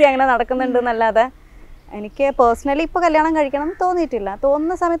ഫാൻറ്റസി അങ്ങനെ നടക്കുന്നുണ്ട് എന്നല്ലാതെ എനിക്ക് പേഴ്സണലി ഇപ്പോൾ കല്യാണം കഴിക്കണം എന്ന് തോന്നിയിട്ടില്ല.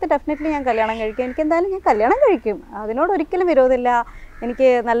 തോന്നുന്ന സമയത്ത് ഡെഫിനറ്റ്ലി ഞാൻ കല്യാണം കഴിക്കും. എനിക്ക് എന്തായാലും ഞാൻ കല്യാണം കഴിക്കും, അതിനോട് ഒരിക്കലും വിരോധമില്ല. എനിക്ക്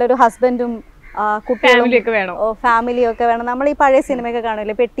നല്ലൊരു ഹസ്ബൻഡും കുട്ടികളും ഫാമിലിയും ഒക്കെ വേണം. നമ്മൾ ഈ പഴയ സിനിമയൊക്കെ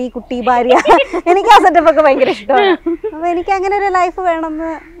കാണില്ലേ, പെട്ടി കുട്ടി ഭാര്യ, എനിക്ക് ആ സെറ്റപ്പ് ഒക്കെ ഭയങ്കര ഇഷ്ടമാണ്. അപ്പോൾ എനിക്ക് അങ്ങനെ ഒരു ലൈഫ്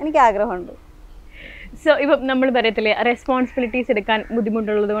വേണമെന്ന് എനിക്ക് ആഗ്രഹമുണ്ട്. സോ ഇപ്പം നമ്മൾ പറയത്തില്ലേ റെസ്പോൺസിബിലിറ്റീസ് എടുക്കാൻ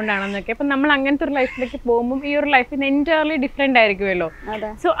ബുദ്ധിമുട്ടുള്ളത് കൊണ്ടാണെന്നൊക്കെ. അപ്പം നമ്മൾ അങ്ങനത്തെ ഒരു ലൈഫിലേക്ക് പോകുമ്പോൾ ഈ ഒരു ലൈഫിന് എൻറ്റയർലി ഡിഫറെൻ്റ് ആയിരിക്കുമല്ലോ.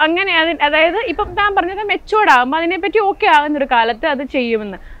 സോ അങ്ങനെ അതായത് ഇപ്പം താൻ പറഞ്ഞത് മെച്ചോർഡ് ആകുമ്പോൾ അതിനെപ്പറ്റി ഓക്കെ ആകുന്നൊരു കാലത്ത് അത്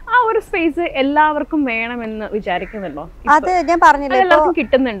ചെയ്യുമെന്ന്, ആ ഒരു സ്പേസ് എല്ലാവർക്കും വേണമെന്ന് വിചാരിക്കുന്നുണ്ടോ? അത് ഞാൻ പറഞ്ഞില്ല, എല്ലാവർക്കും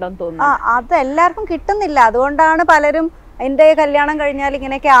കിട്ടുന്നുണ്ടോന്ന് തോന്നുന്നു. അത് എല്ലാവർക്കും കിട്ടുന്നില്ല. അതുകൊണ്ടാണ് പലരും എൻ്റെ കല്യാണം കഴിഞ്ഞാൽ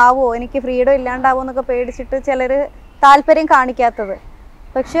ഇങ്ങനെയൊക്കെ ആവോ, എനിക്ക് ഫ്രീഡം ഇല്ലാണ്ടാവോ എന്നൊക്കെ പേടിച്ചിട്ട് ചിലർ താല്പര്യം കാണിക്കാത്തത്.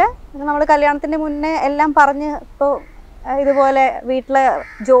 പക്ഷെ നമ്മൾ കല്യാണത്തിന് മുന്നേ എല്ലാം പറഞ്ഞ്, ഇപ്പോൾ ഇതുപോലെ വീട്ടിലെ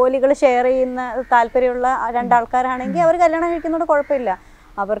ജോലികൾ ഷെയർ ചെയ്യുന്ന താല്പര്യമുള്ള രണ്ടാൾക്കാരാണെങ്കിൽ അവർ കല്യാണം കഴിക്കുന്നതുകൊണ്ട് കുഴപ്പമില്ല.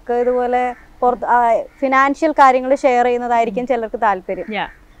 അവർക്ക് ഇതുപോലെ ഫിനാൻഷ്യൽ കാര്യങ്ങൾ ഷെയർ ചെയ്യുന്നതായിരിക്കും ചിലർക്ക് താല്പര്യം.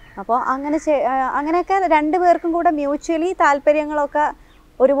 അപ്പോൾ അങ്ങനെയൊക്കെ രണ്ടുപേർക്കും കൂടെ മ്യൂച്വലി താല്പര്യങ്ങളൊക്കെ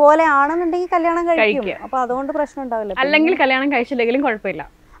ഒരുപോലെ ആണെന്നുണ്ടെങ്കിൽ കല്യാണം കഴിക്കും. അപ്പോൾ അതുകൊണ്ട് പ്രശ്നം ഉണ്ടാവില്ല. അല്ലെങ്കിൽ കല്യാണം കഴിച്ചില്ലെങ്കിലും കുഴപ്പമില്ല.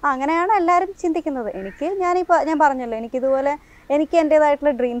 അങ്ങനെയാണ് എല്ലാവരും ചിന്തിക്കുന്നത്. ഞാൻ പറഞ്ഞല്ലോ, എനിക്കിതുപോലെ എനിക്ക്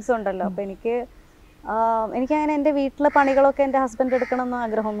എൻ്റേതായിട്ടുള്ള ഡ്രീംസ് ഉണ്ടല്ലോ. അപ്പോൾ എനിക്കങ്ങനെ എൻ്റെ വീട്ടിലെ പണികളൊക്കെ എൻ്റെ ഹസ്ബൻഡ് എടുക്കണമെന്ന്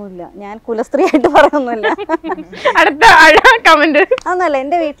ആഗ്രഹമൊന്നുമില്ല. ഞാൻ കുലസ്ത്രീയായിട്ട് പറയുന്നില്ല. അതൊന്നല്ല,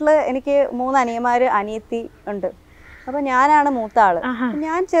 എൻ്റെ വീട്ടിൽ എനിക്ക് 3 അനിയന്മാർ അനിയത്തി ഉണ്ട്. അപ്പോൾ ഞാനാണ് മൂത്ത ആള്.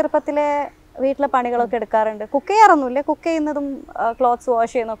 ഞാൻ ചെറുപ്പത്തിലെ വീട്ടിലെ പണികളൊക്കെ എടുക്കാറുണ്ട്. കുക്ക് ചെയ്യാറൊന്നുമില്ല, കുക്ക് ചെയ്യുന്നതും ക്ലോത്ത്സ്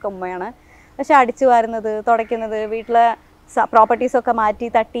വാഷ് ചെയ്യുന്നതൊക്കെ ഉമ്മയാണ്. പക്ഷെ അടിച്ചു വാരുന്നത്, തുടയ്ക്കുന്നത്, വീട്ടിലെ പ്രോപ്പർട്ടീസൊക്കെ മാറ്റി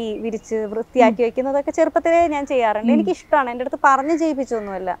തട്ടി വിരിച്ച് വൃത്തിയാക്കി വെക്കുന്നതൊക്കെ ചെറുപ്പത്തിലേ ഞാൻ ചെയ്യാറുണ്ട്. എനിക്കിഷ്ടമാണ്. എൻ്റെ അടുത്ത് പറഞ്ഞ്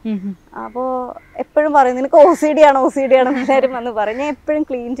ചെയ്യിപ്പിച്ചൊന്നുമല്ല. അപ്പോൾ എപ്പോഴും പറയും നിനക്ക് OCD ആണോ എല്ലാവരും വന്ന് പറയും. ഞാൻ എപ്പോഴും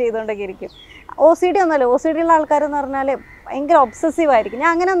ക്ലീൻ ചെയ്തുകൊണ്ടൊക്കെ ഇരിക്കും. OCD ഒന്നുമല്ല, OCD ഉള്ള ആൾക്കാരെന്ന് പറഞ്ഞാൽ ഭയങ്കര ഒബ്സസീവ് ആയിരിക്കും.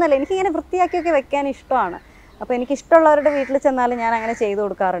 ഞാൻ അങ്ങനെ ഒന്നുമല്ല, എനിക്കിങ്ങനെ വൃത്തിയാക്കിയൊക്കെ വെക്കാൻ ഇഷ്ടമാണ്. അപ്പോൾ എനിക്കിഷ്ടമുള്ളവരുടെ വീട്ടിൽ ചെന്നാലും ഞാൻ അങ്ങനെ ചെയ്തു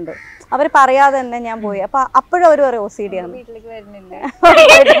കൊടുക്കാറുണ്ട്. അവർ പറയാതെ തന്നെ ഞാൻ പോയി. അപ്പോൾ അപ്പോഴും അവർ പറയും OCD ആണ്.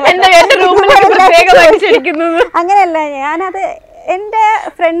 അങ്ങനെയല്ല, ഞാനത് എൻ്റെ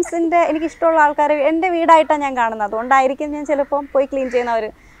ഫ്രണ്ട്സിൻ്റെ എനിക്കിഷ്ടമുള്ള ആൾക്കാർ എൻ്റെ വീടായിട്ടാണ് ഞാൻ കാണുന്നത്. അതുകൊണ്ടായിരിക്കും ഞാൻ ചിലപ്പം പോയി ക്ലീൻ ചെയ്യുന്നവർ.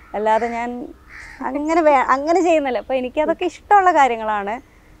 അല്ലാതെ ഞാൻ അങ്ങനെ ചെയ്യുന്നില്ല. അപ്പോൾ എനിക്കതൊക്കെ ഇഷ്ടമുള്ള കാര്യങ്ങളാണ്.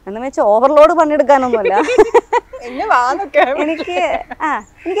 എന്ന് വെച്ചാൽ ഓവർലോഡ് പണിയെടുക്കാനൊന്നുമല്ല.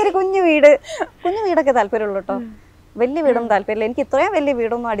 എനിക്കൊരു കുഞ്ഞു വീടൊക്കെ താല്പര്യമുള്ളൂ കേട്ടോ. വലിയ വീടൊന്നും താല്പര്യമില്ല. എനിക്ക് ഇത്രയും വലിയ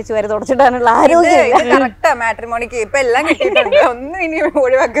വീടൊന്നും അടിച്ചു വരെ തുടച്ചിടാനുള്ള ആരോഗ്യം.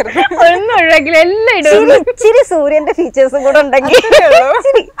 ഇച്ചിരി സൂര്യന്റെ ഫീച്ചേഴ്സും കൂടെ ഉണ്ടെങ്കിൽ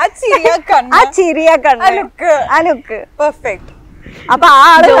ആ ചിരിയാ കണ്ണുക്ക് പെർഫെക്റ്റ്. അപ്പൊ ആ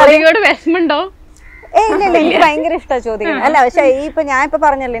ആള് വിഷമുണ്ടോ? ഇല്ല, എനിക്ക് ഭയങ്കര ഇഷ്ടമാണ് ചോദിക്കുന്നത്. അല്ല, പക്ഷെ ഞാൻ ഇപ്പൊ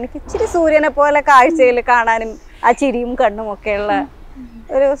പറഞ്ഞല്ലോ, എനിക്ക് ഇച്ചിരി സൂര്യനെ പോലെ കാഴ്ചയിൽ കാണാനും ആ ചിരിയും കണ്ണും ഒക്കെയുള്ള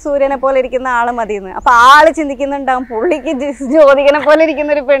ഒരു സൂര്യനെ പോലെ ഇരിക്കുന്ന ആള് മതിയെന്ന്. അപ്പൊ ആള് ചിന്തിക്കുന്നുണ്ടാവും പുള്ളിക്ക് ജ്യോതികനെ പോലെ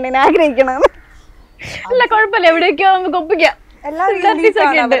ഇരിക്കുന്ന ഒരു പെണ്ണിനെ ആഗ്രഹിക്കണം. അല്ല, കുഴപ്പമില്ല, എവിടെയൊക്കെയോ നമുക്ക് ഒപ്പിക്കാം.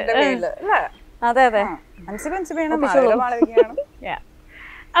 അതെ അതെ.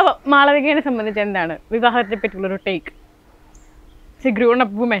 അപ്പൊ മാളവികയെ സംബന്ധിച്ച് എന്താണ് വിവാഹത്തെ പറ്റിയുള്ളൊരു ടേക്ക്? Grown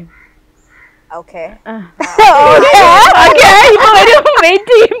up woman.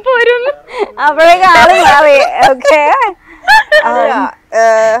 അപ്പോഴേക്കും ആള് മാറി. ഓക്കെ,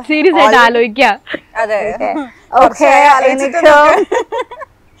 സീരിയസ് ആയിട്ട് ആലോചിക്കാം.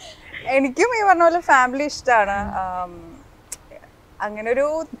 എനിക്കും ഈ പറഞ്ഞ പോലെ ഫാമിലി ഇഷ്ടമാണ്. അങ്ങനൊരു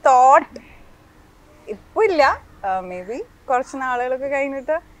തോട്ട് ഇപ്പൊ ഇല്ല. മേ ബി കുറച്ച് നാളുകളൊക്കെ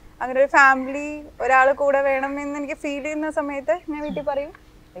കഴിഞ്ഞിട്ട് അങ്ങനെ ഒരു ഫാമിലി ഒരാൾ കൂടെ വേണം എന്ന് എനിക്ക് ഫീൽ ചെയ്യുന്ന സമയത്ത് ഞാൻ വീട്ടിൽ പറയും.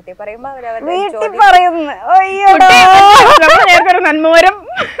 വീട്ടിൽ പറയുമ്പോ നന്മമരം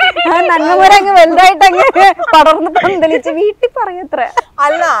വലുതായിട്ടങ്ങ് പടർന്ന് പന്തലിച്ച് വീട്ടിൽ പറയത്ര.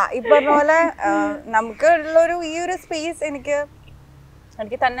 അല്ല, ഈ പറഞ്ഞ പോലെ നമുക്ക് ഉള്ളൊരു ഈ ഒരു സ്പേസ് എനിക്ക്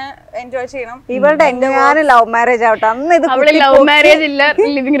തന്നെ എൻജോയ് ചെയ്യണം. ഇവളുടെ എങ്ങനെയാണ് ലവ് മാരേജ് ആവട്ടെ, അന്ന് ഇത് ലവ് മാരേജ് ഇല്ല,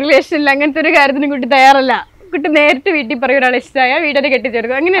 ലിവിംഗ് റിലേഷൻ ഇല്ല, അങ്ങനത്തെ ഒരു കാര്യത്തിനും കുട്ടി തയ്യാറല്ല. കുട്ടി നേരിട്ട് വീട്ടിൽ പറയും ഒരാൾ ഇഷ്ടമായ വീട്ടിൽ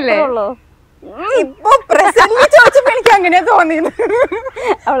കെട്ടിച്ചെടുക്കും, അങ്ങനെയല്ലേ? ഇപ്പൊ പ്രസന്റ് ചോദിച്ചപ്പോ എനിക്ക് അങ്ങനെ തോന്നിയത്.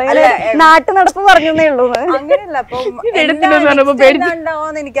 നാട്ടു നടപ്പ് പറഞ്ഞേ ഉള്ളൂ. അങ്ങനെയല്ല,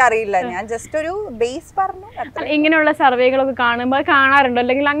 ഉണ്ടാവോന്ന് എനിക്കറിയില്ല. ഞാൻ ജസ്റ്റ് ഒരു ബേസ് പറഞ്ഞു. ഇങ്ങനെയുള്ള സർവേകളൊക്കെ കാണുമ്പോൾ അത് കാണാറുണ്ടോ,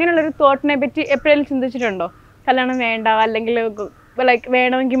 അല്ലെങ്കിൽ അങ്ങനെയുള്ള ഒരു തോട്ടിനെ പറ്റി എപ്പോഴെങ്കിലും ചിന്തിച്ചിട്ടുണ്ടോ? കല്യാണം വേണ്ട, അല്ലെങ്കിൽ ലൈക്ക്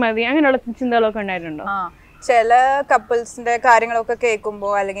വേണമെങ്കിൽ മതി, അങ്ങനെയുള്ള ചിന്തകളൊക്കെ ഉണ്ടായിട്ടുണ്ടോ? ചില കപ്പിൾസിന്റെ കാര്യങ്ങളൊക്കെ കേൾക്കുമ്പോ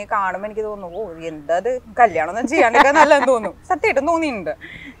അല്ലെങ്കിൽ കാണുമ്പോ എനിക്ക് തോന്നുന്നു, ഓ എന്തത് കല്യാണം ഒന്നും ചെയ്യാണ്ടൊക്കെ നല്ലതെന്ന് തോന്നും. സത്യമായിട്ടും തോന്നിയിട്ടുണ്ട്.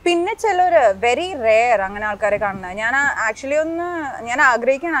 പിന്നെ ചിലര് വെരി റെയർ അങ്ങനെ ആൾക്കാരെ കാണുന്നത്. ഞാൻ ആക്ച്വലി ഞാൻ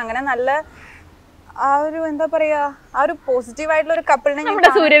ആഗ്രഹിക്കണം അങ്ങനെ നല്ല ആ ഒരു എന്താ പറയാ ആ ഒരു പോസിറ്റീവ് ആയിട്ടുള്ള ഒരു കപ്പിളിനെ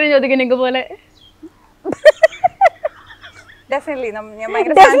സൂര്യനെ ചോദിക്കുന്ന പോലെ. ഡെഫിനറ്റ്ലി ഞാൻ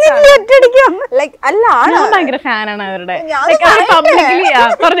ഭയങ്കര ഫാനാണ് അവരുടെ.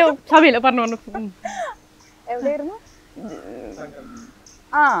 പറഞ്ഞു എവിടെയായിരുന്നു?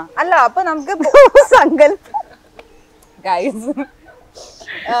 അല്ല അപ്പൊ നമുക്ക്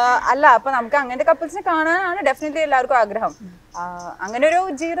അല്ല അപ്പൊ നമുക്ക് അങ്ങനത്തെ കപ്പിൾസിനെ കാണാനാണ് ഡെഫിനറ്റ്ലി എല്ലാവർക്കും ആഗ്രഹം. അങ്ങനെ ഒരു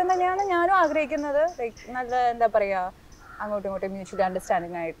ജീവിതം തന്നെയാണ് ഞാനും ആഗ്രഹിക്കുന്നത്. ലൈക്ക് നല്ല എന്താ പറയാ അങ്ങോട്ടും ഇങ്ങോട്ടും മ്യൂച്വലി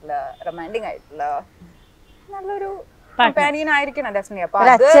അണ്ടർസ്റ്റാൻഡിങ് ആയിട്ടുള്ള റൊമാൻറ്റിക് ആയിട്ടുള്ള നല്ലൊരു കമ്പാനിയൻ ആയിരിക്കണം ഡെഫിനറ്റ്ലി. അപ്പൊ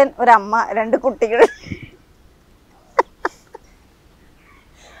അച്ഛൻ, ഒരു അമ്മ, 2 കുട്ടികൾ.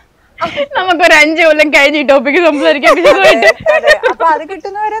 നമുക്കൊരു 5 കൊല്ലം കഴിഞ്ഞ് ഈ ടോപ്പിക്ക് സംസാരിക്കാൻ. അപ്പൊ അത്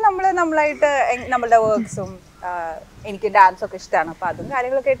കിട്ടുന്നവരെ നമ്മളായിട്ട് നമ്മളുടെ വർക്ക്സും, എനിക്ക് ഡാൻസ് ഒക്കെ ഇഷ്ടമാണ്. അപ്പൊ അതും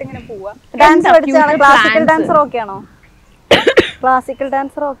കാര്യങ്ങളൊക്കെ ആയിട്ട് ഇങ്ങനെ പോവാ. ഡാൻസ് പഠിച്ചാണ് ക്ലാസിക്കൽ ഡാൻസർ ഓക്കെ ആണോ? ക്ലാസിക്കൽ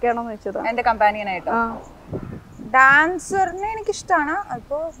ഡാൻസർ ഓക്കെ ആണോ എന്ന് വെച്ചത് എന്റെ കമ്പാനിയനായിട്ടോ. ഡാൻസറിനെ എനിക്ക് ഇഷ്ടമാണ്.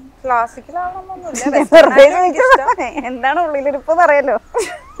 അപ്പൊ ക്ലാസിക്കൽ ആവണമെന്നൊന്നുമില്ല. എന്താണ് ഉള്ളിലിരിപ്പ് പറയാലോ.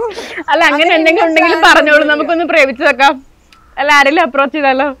 അല്ല അങ്ങനെ എന്തെങ്കിലും ഉണ്ടെങ്കിലും പറഞ്ഞോളൂ, നമുക്കൊന്ന് പ്രേമിച്ചു വെക്കാം. അല്ല ആരെങ്കിലും അപ്രോച്ച്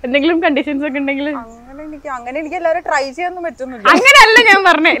ചെയ്താലോ, എന്തെങ്കിലും കണ്ടീഷൻസ് ഒക്കെ ഉണ്ടെങ്കിൽ? അങ്ങനെ എനിക്ക് എല്ലാവരും ട്രൈ ചെയ്യാനൊന്നും പറ്റുന്നില്ല. അങ്ങനെയല്ല ഞാൻ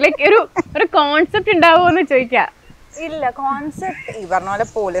പറഞ്ഞേ, ലൈക്ക് ഒരു കോൺസെപ്റ്റ് ഉണ്ടാവുമോന്ന് ചോദിക്കാം. ഇല്ല, കോൺസെപ്റ്റ് ഈ പറഞ്ഞ പോലെ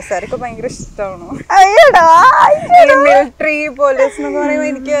പോലീസുകാർക്ക് ഭയങ്കര ഇഷ്ടമാണ്. മിലിറ്ററി പോലീസ് എന്നൊക്കെ പറയുമ്പോൾ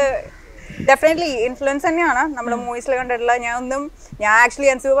എനിക്ക് ഡെഫിനറ്റ്ലി ഇൻഫ്ലുവൻസ് തന്നെയാണ് നമ്മുടെ മൂവീസിൽ കണ്ടിട്ടുള്ള. ഞാൻ ആക്ച്വലി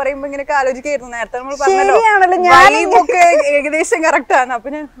അൻസിബ പറയുമ്പോ ഇങ്ങനെയൊക്കെ ആലോചിക്കായിരുന്നു. നേരത്തെ നമ്മൾ പറഞ്ഞല്ലോ ഒക്കെ ഏകദേശം കറക്റ്റ് ആണ്. അപ്പൊ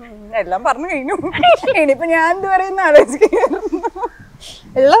ഞാൻ എല്ലാം പറഞ്ഞു കഴിഞ്ഞു. ഇനിയിപ്പോ ഞാൻ എന്ത് പറയുന്ന ആലോചിക്കുന്നു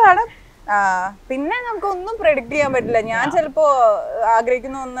ഉള്ളതാണ്. പിന്നെ നമുക്കൊന്നും പ്രെഡിക്ട് ചെയ്യാൻ പറ്റില്ല. ഞാൻ ചിലപ്പോ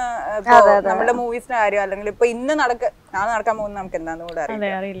ആഗ്രഹിക്കുന്ന ഒന്ന് നമ്മുടെ മൂവീസിന്റെ കാര്യം, അല്ലെങ്കിൽ ഇപ്പൊ നാളെ നടക്കാൻ പോകുന്ന നമുക്ക് എന്താന്ന് കൂടെ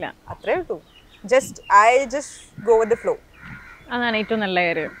അറിയില്ല. അത്രേ ഉള്ളൂ. I just go with the flow. അതാണ് ഏറ്റവും നല്ല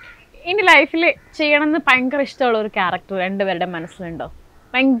കാര്യം. ഇനി ലൈഫിൽ ചെയ്യണമെന്ന് ഭയങ്കര ഇഷ്ടമുള്ള ഒരു ക്യാരക്ടർ രണ്ടുപേരുടെ മനസ്സിലുണ്ടോ?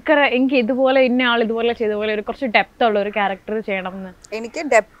 ഭയങ്കര എനിക്ക് ഇതുപോലെ ഇന്ന ആൾ ഇതുപോലെ ചെയ്ത പോലെ ഒരു കുറച്ച് ഡെപ്ത് ഉള്ള ഒരു ക്യാരക്ടർ ചെയ്യണമെന്ന്. എനിക്ക്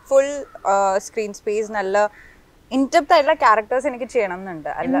ഡെപ്ത്ഫുൾ സ്ക്രീൻ സ്പേസ്, നല്ല ഇൻഡെപ്ത് ആയിട്ടുള്ള ക്യാരക്ടേഴ്സ് എനിക്ക് ചെയ്യണം എന്നുണ്ട്.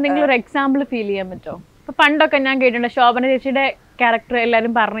 എന്തെങ്കിലും ഒരു എക്സാമ്പിൾ ഫീൽ ചെയ്യാൻ പറ്റുമോ? ഇപ്പൊ പണ്ടൊക്കെ ഞാൻ കേട്ടിട്ടുണ്ട്, ശോഭന ചേച്ചിയുടെ ക്യാരക്ടർ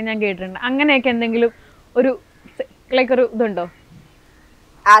എല്ലാവരും പറഞ്ഞ് ഞാൻ കേട്ടിട്ടുണ്ട്. അങ്ങനെയൊക്കെ എന്തെങ്കിലും ഒരു ലൈക്ക് ഒരു ഇതുണ്ടോ?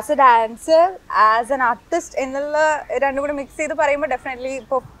 As A dancer, as an artist എന്നുള്ള രണ്ടും കൂടെ മിക്സ് ചെയ്ത് പറയുമ്പോൾ ഡെഫിനറ്റ്ലി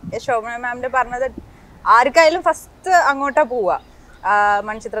ഇപ്പൊ ശോഭന മാമിന്റെ പറഞ്ഞത് ആർക്കായാലും ഫസ്റ്റ് അങ്ങോട്ടാ പോവാ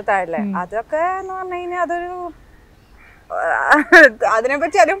മൺചിത്രത്താഴല്ലേ. അതൊക്കെ എന്ന് പറഞ്ഞു കഴിഞ്ഞാൽ അതൊരു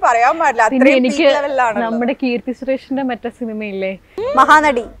അതിനെപ്പറ്റി ആരും പറയാൻ പാടില്ല. എനിക്ക് നമ്മുടെ കീർത്തി സുരേഷിന്റെ മറ്റേ സിനിമയില്ലേ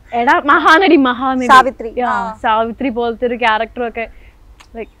മഹാനടി, മഹാനടി സാവിത്രി പോലത്തെ ഒരു ക്യാരക്ടറും ഒക്കെ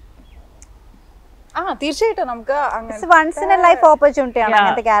ലൈക്ക് തീർച്ചയായിട്ടും നമുക്ക് once in A life opportunity ആണ്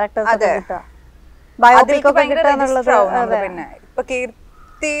അങ്ങനത്തെ ക്യാരക്ടേഴ്സ് ബയോപിക് ഒക്കെ കിട്ടാന്നുള്ളത്. പിന്നെ ഇപ്പൊ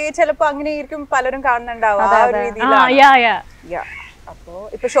കീർത്തി ചിലപ്പോ അങ്ങനെ ആയിരിക്കും പലരും കാണുന്നുണ്ടാവും ആ ഒരു രീതിയിലാണ്. അപ്പോ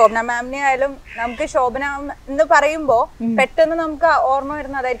ഇപ്പൊ ശോഭന മാമിനെ ആയാലും നമുക്ക് ശോഭന എന്ന് പറയുമ്പോ പെട്ടെന്ന് നമുക്ക് ഓർമ്മ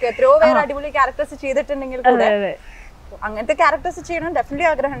വരുന്ന അതായിരിക്കും. എത്രയോ വേറെ അടിപൊളി ക്യാരക്ടേഴ്സ് ചെയ്തിട്ടുണ്ടെങ്കിൽ കൂടെ അങ്ങനത്തെ ക്യാരക്ടേഴ്സ് ചെയ്യണം ഡെഫിനറ്റ്ലി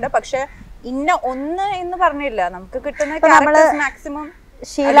ആഗ്രഹമുണ്ട്. പക്ഷെ ഇന്ന ഒന്ന് എന്ന് പറഞ്ഞില്ല, നമുക്ക് കിട്ടുന്ന ക്യാരക്ടേഴ്സ് മാക്സിമം.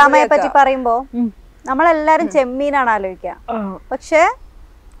 ഷീലാമ്മയെ പറ്റി പറയുമ്പോ നമ്മളെല്ലാരും ചെമ്മീനാണ് ആലോചിക്കുക, പക്ഷെ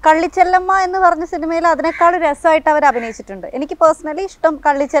കള്ളിച്ചെല്ലമ്മ എന്ന് പറഞ്ഞ സിനിമയിൽ അതിനേക്കാൾ രസമായിട്ട് അവർ അഭിനയിച്ചിട്ടുണ്ട്. എനിക്ക് പേഴ്സണലി ഇഷ്ടം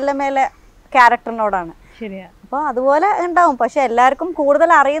കള്ളിച്ചെല്ലമ്മയിലെ ക്യാരക്ടറിനോടാണ്. അപ്പൊ അതുപോലെ ഉണ്ടാവും. പക്ഷെ എല്ലാവർക്കും കൂടുതൽ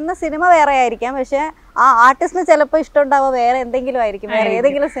അറിയുന്ന സിനിമ വേറെ ആയിരിക്കാം, പക്ഷെ ആ ആർട്ടിസ്റ്റിന് ചിലപ്പോൾ ഇഷ്ടം ഉണ്ടാവുക വേറെ എന്തെങ്കിലും ആയിരിക്കും, വേറെ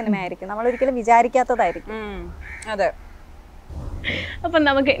ഏതെങ്കിലും സിനിമ ആയിരിക്കും, നമ്മൾ ഒരിക്കലും വിചാരിക്കാത്തതായിരിക്കും. അതെ. അപ്പം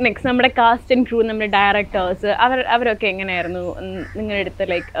നമുക്ക് നെക്സ്റ്റ് നമ്മുടെ കാസ്റ്റ് ആൻഡ് ക്രൂ, നമ്മുടെ ഡയറക്ടേഴ്സ് അവരൊക്കെ എങ്ങനെയായിരുന്നു നിങ്ങളുടെ അടുത്ത്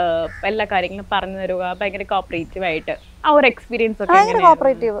ലൈക്ക് എല്ലാ കാര്യങ്ങളും പറഞ്ഞു തരുക, ഭയങ്കര കോപ്പറേറ്റീവ് ആയിട്ട് ആ ഒരു എക്സ്പീരിയൻസ് ഒക്കെ? ഭയങ്കര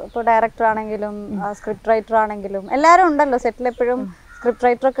കോപ്പറേറ്റീവ്. ഇപ്പോൾ ഡയറക്ടർ ആണെങ്കിലും സ്ക്രിപ്റ്റ് റൈറ്റർ ആണെങ്കിലും എല്ലാവരും ഉണ്ടല്ലോ സെറ്റിൽ. എപ്പോഴും സ്ക്രിപ്റ്റ്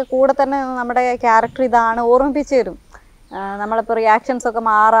റൈറ്ററൊക്കെ കൂടെ തന്നെ നമ്മുടെ ക്യാരക്ടർ ഇതാണ് ഓർമ്മിപ്പിച്ച് തരും. നമ്മളിപ്പോൾ റിയാക്ഷൻസ് ഒക്കെ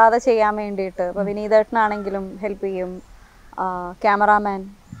മാറാതെ ചെയ്യാൻ വേണ്ടിയിട്ട്. ഇപ്പോൾ വിനീതേട്ടനാണെങ്കിലും ഹെൽപ്പ് ചെയ്യും. ക്യാമറാമാൻ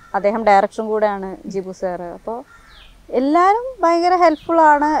അദ്ദേഹം ഡയറക്ടറും കൂടെയാണ് ജിബു സാറ്. അപ്പോൾ എല്ലാവരും ഭയങ്കര ഹെൽപ്ഫുൾ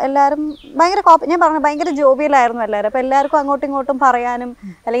ആണ്. എല്ലാവരും ഭയങ്കര ഞാൻ പറഞ്ഞു ഭയങ്കര ജോബിയലായിരുന്നു എല്ലാവരും. അപ്പോൾ എല്ലാവർക്കും അങ്ങോട്ടും ഇങ്ങോട്ടും പറയാനും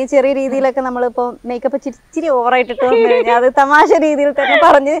അല്ലെങ്കിൽ ചെറിയ രീതിയിലൊക്കെ നമ്മളിപ്പോൾ മേക്കപ്പ് ഇച്ചിരി ഓവറായിട്ടിട്ട് വന്നു കഴിഞ്ഞാൽ അത് തമാശ രീതിയിൽ തന്നെ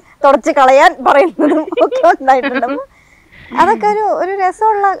പറഞ്ഞ് തുടച്ച് കളയാൻ പറയുന്നതും ഒക്കെ ഉണ്ടായിട്ടുണ്ട്. അതൊക്കെ ഒരു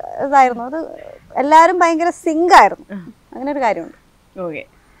രസമുള്ള ഇതായിരുന്നു. അത് എല്ലാവരും ഭയങ്കര സിങ്കായിരുന്നു. അങ്ങനെ ഒരു കാര്യമുണ്ട്. ഓക്കെ,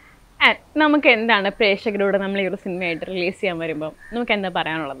 നമുക്ക് എന്താണ് പ്രേക്ഷകരോട് നമ്മൾ ഈ ഒരു സിനിമയായിട്ട് റിലീസ് ചെയ്യാൻ വരുമ്പോൾ നമുക്ക് എന്താ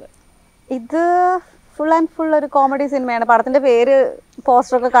പറയാനുള്ളത്? ഇത് ഫുൾ ആൻഡ് ഫുൾ ഒരു കോമഡി സിനിമയാണ്. പടത്തിന്റെ പേര്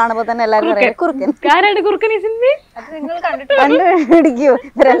പോസ്റ്ററൊക്കെ കാണുമ്പോൾ തന്നെ എല്ലാവരും പറയും കുറുക്കൻ. കുറുക്കൻ ഈ സിനിമ കണ്ടുപിടിക്കൂ,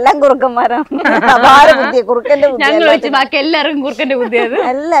 ഇവരെല്ലാം കുറുക്കന്മാരാണ്. കുറുക്കന്റെ ബാക്കി എല്ലാവർക്കും കുറുക്കന്റെ ബുദ്ധിയാണ്.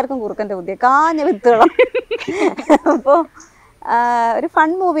 എല്ലാവർക്കും കുറുക്കന്റെ ബുദ്ധിയ കാഞ്ഞ വിത്തുകളും. അപ്പോ ഒരു ഫൺ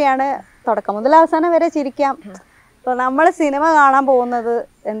മൂവിയാണ്. തുടക്കം മുതൽ അവസാനം വരെ ചിരിക്കാം. ഇപ്പോൾ നമ്മൾ സിനിമ കാണാൻ പോകുന്നത്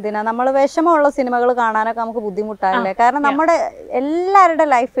എന്തിനാ? നമ്മൾ വിഷമമുള്ള സിനിമകൾ കാണാനൊക്കെ നമുക്ക് ബുദ്ധിമുട്ടാവില്ലേ? കാരണം നമ്മുടെ എല്ലാവരുടെ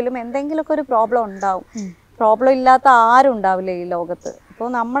ലൈഫിലും എന്തെങ്കിലുമൊക്കെ ഒരു പ്രോബ്ലം ഉണ്ടാവും. പ്രോബ്ലം ഇല്ലാത്ത ആരും ഉണ്ടാവില്ല ഈ ലോകത്ത്.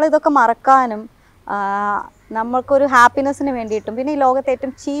 അപ്പോൾ നമ്മളിതൊക്കെ മറക്കാനും നമ്മൾക്കൊരു ഹാപ്പിനെസ്സിന് വേണ്ടിയിട്ടും പിന്നെ ഈ ലോകത്തെ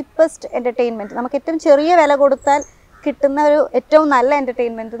ഏറ്റവും ചീപ്പസ്റ്റ് എൻ്റർടൈൻമെൻറ്റ്, നമുക്ക് ഏറ്റവും ചെറിയ വില കൊടുത്താൽ കിട്ടുന്ന ഒരു ഏറ്റവും നല്ല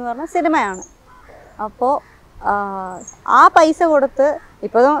എൻ്റർടൈൻമെൻറ്റ് എന്ന് പറഞ്ഞാൽ സിനിമയാണ്. അപ്പോൾ ആ പൈസ കൊടുത്ത്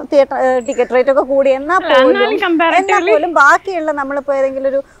ഇപ്പോൾ ടിക്കറ്റ് റേറ്റ് ഒക്കെ കൂടി എന്നാൽ പോലും ബാക്കിയുള്ള നമ്മളിപ്പോൾ ഏതെങ്കിലും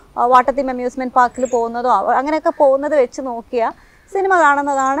ഒരു വാട്ടർതീം അമ്യൂസ്മെന്റ് പാർക്കിൽ പോകുന്നതോ അങ്ങനെയൊക്കെ പോകുന്നത് വെച്ച് നോക്കിയാൽ സിനിമ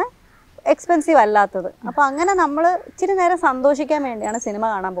കാണുന്നതാണ് എക്സ്പെൻസീവ് അല്ലാത്തത്. അപ്പോൾ അങ്ങനെ നമ്മൾ ഇച്ചിരി നേരം സന്തോഷിക്കാൻ വേണ്ടിയാണ് സിനിമ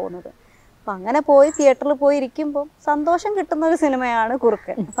കാണാൻ പോകുന്നത്. അപ്പം അങ്ങനെ പോയി തിയേറ്ററിൽ പോയി ഇരിക്കുമ്പോൾ സന്തോഷം കിട്ടുന്ന ഒരു സിനിമയാണ്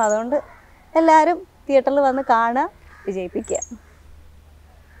കുറുക്കൻ. അപ്പം അതുകൊണ്ട് എല്ലാവരും തിയേറ്ററിൽ വന്ന് കാണുക, വിജയിപ്പിക്കുക.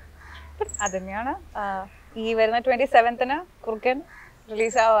 അത് തന്നെയാണ്. ഈ വരുന്ന 27th കുറുക്കൻ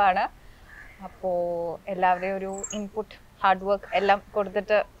റിലീസാവാണ്. അപ്പോൾ എല്ലാവരുടെയും ഒരു ഇൻപുട്ട്, ഹാർഡ് വർക്ക് എല്ലാം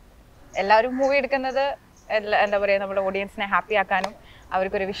കൊടുത്തിട്ട് എല്ലാവരും മൂവി എടുക്കുന്നത് എന്താ പറയുക, നമ്മുടെ ഓഡിയൻസിനെ ഹാപ്പി ആക്കാനും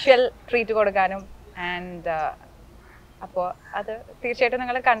അവർക്കൊരു വിഷ്വൽ ട്രീറ്റ് കൊടുക്കാനും. ആൻഡ് അപ്പോൾ അത് തീർച്ചയായിട്ടും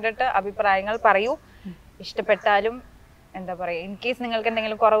നിങ്ങൾ കണ്ടിട്ട് അഭിപ്രായങ്ങൾ പറയൂ. ഇഷ്ടപ്പെട്ടാലും എന്താ പറയുക, ഇൻ കേസ് നിങ്ങൾക്ക്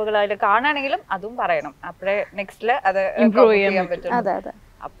എന്തെങ്കിലും കുറവുകൾ അതിൽ കാണുകയാണെങ്കിലും അതും പറയണം. അപ്പോഴേ നെക്സ്റ്റില് അത് ഇംപ്രൂവ് ചെയ്യാൻ പറ്റും.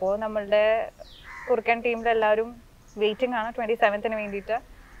 അപ്പോൾ നമ്മളുടെ കുറുക്കൻ ടീമിലെല്ലാവരും വെയിറ്റിംഗ് ആണ് 27th വേണ്ടിയിട്ട്.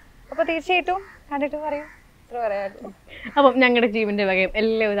 അപ്പോൾ തീർച്ചയായിട്ടും കണ്ടിട്ട് പറയൂ. അപ്പം ഞങ്ങളുടെ ടീമിന്റെ വകയും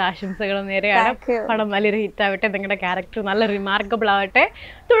എല്ലാവിധ ആശംസകളും നേരെയാണ്. പടം നല്ലൊരു ഹിറ്റ് ആവട്ടെ, നിങ്ങളുടെ ക്യാരക്ടർ നല്ല റിമാർക്കബിൾ ആവട്ടെ.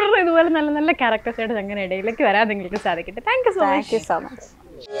 തുടർന്ന് ഇതുപോലെ നല്ല നല്ല ക്യാരക്ടേഴ്സായിട്ട് ഞങ്ങളുടെ ഇടയിലേക്ക് വരാൻ നിങ്ങൾക്ക് സാധിക്കട്ടെ. Thank you so much.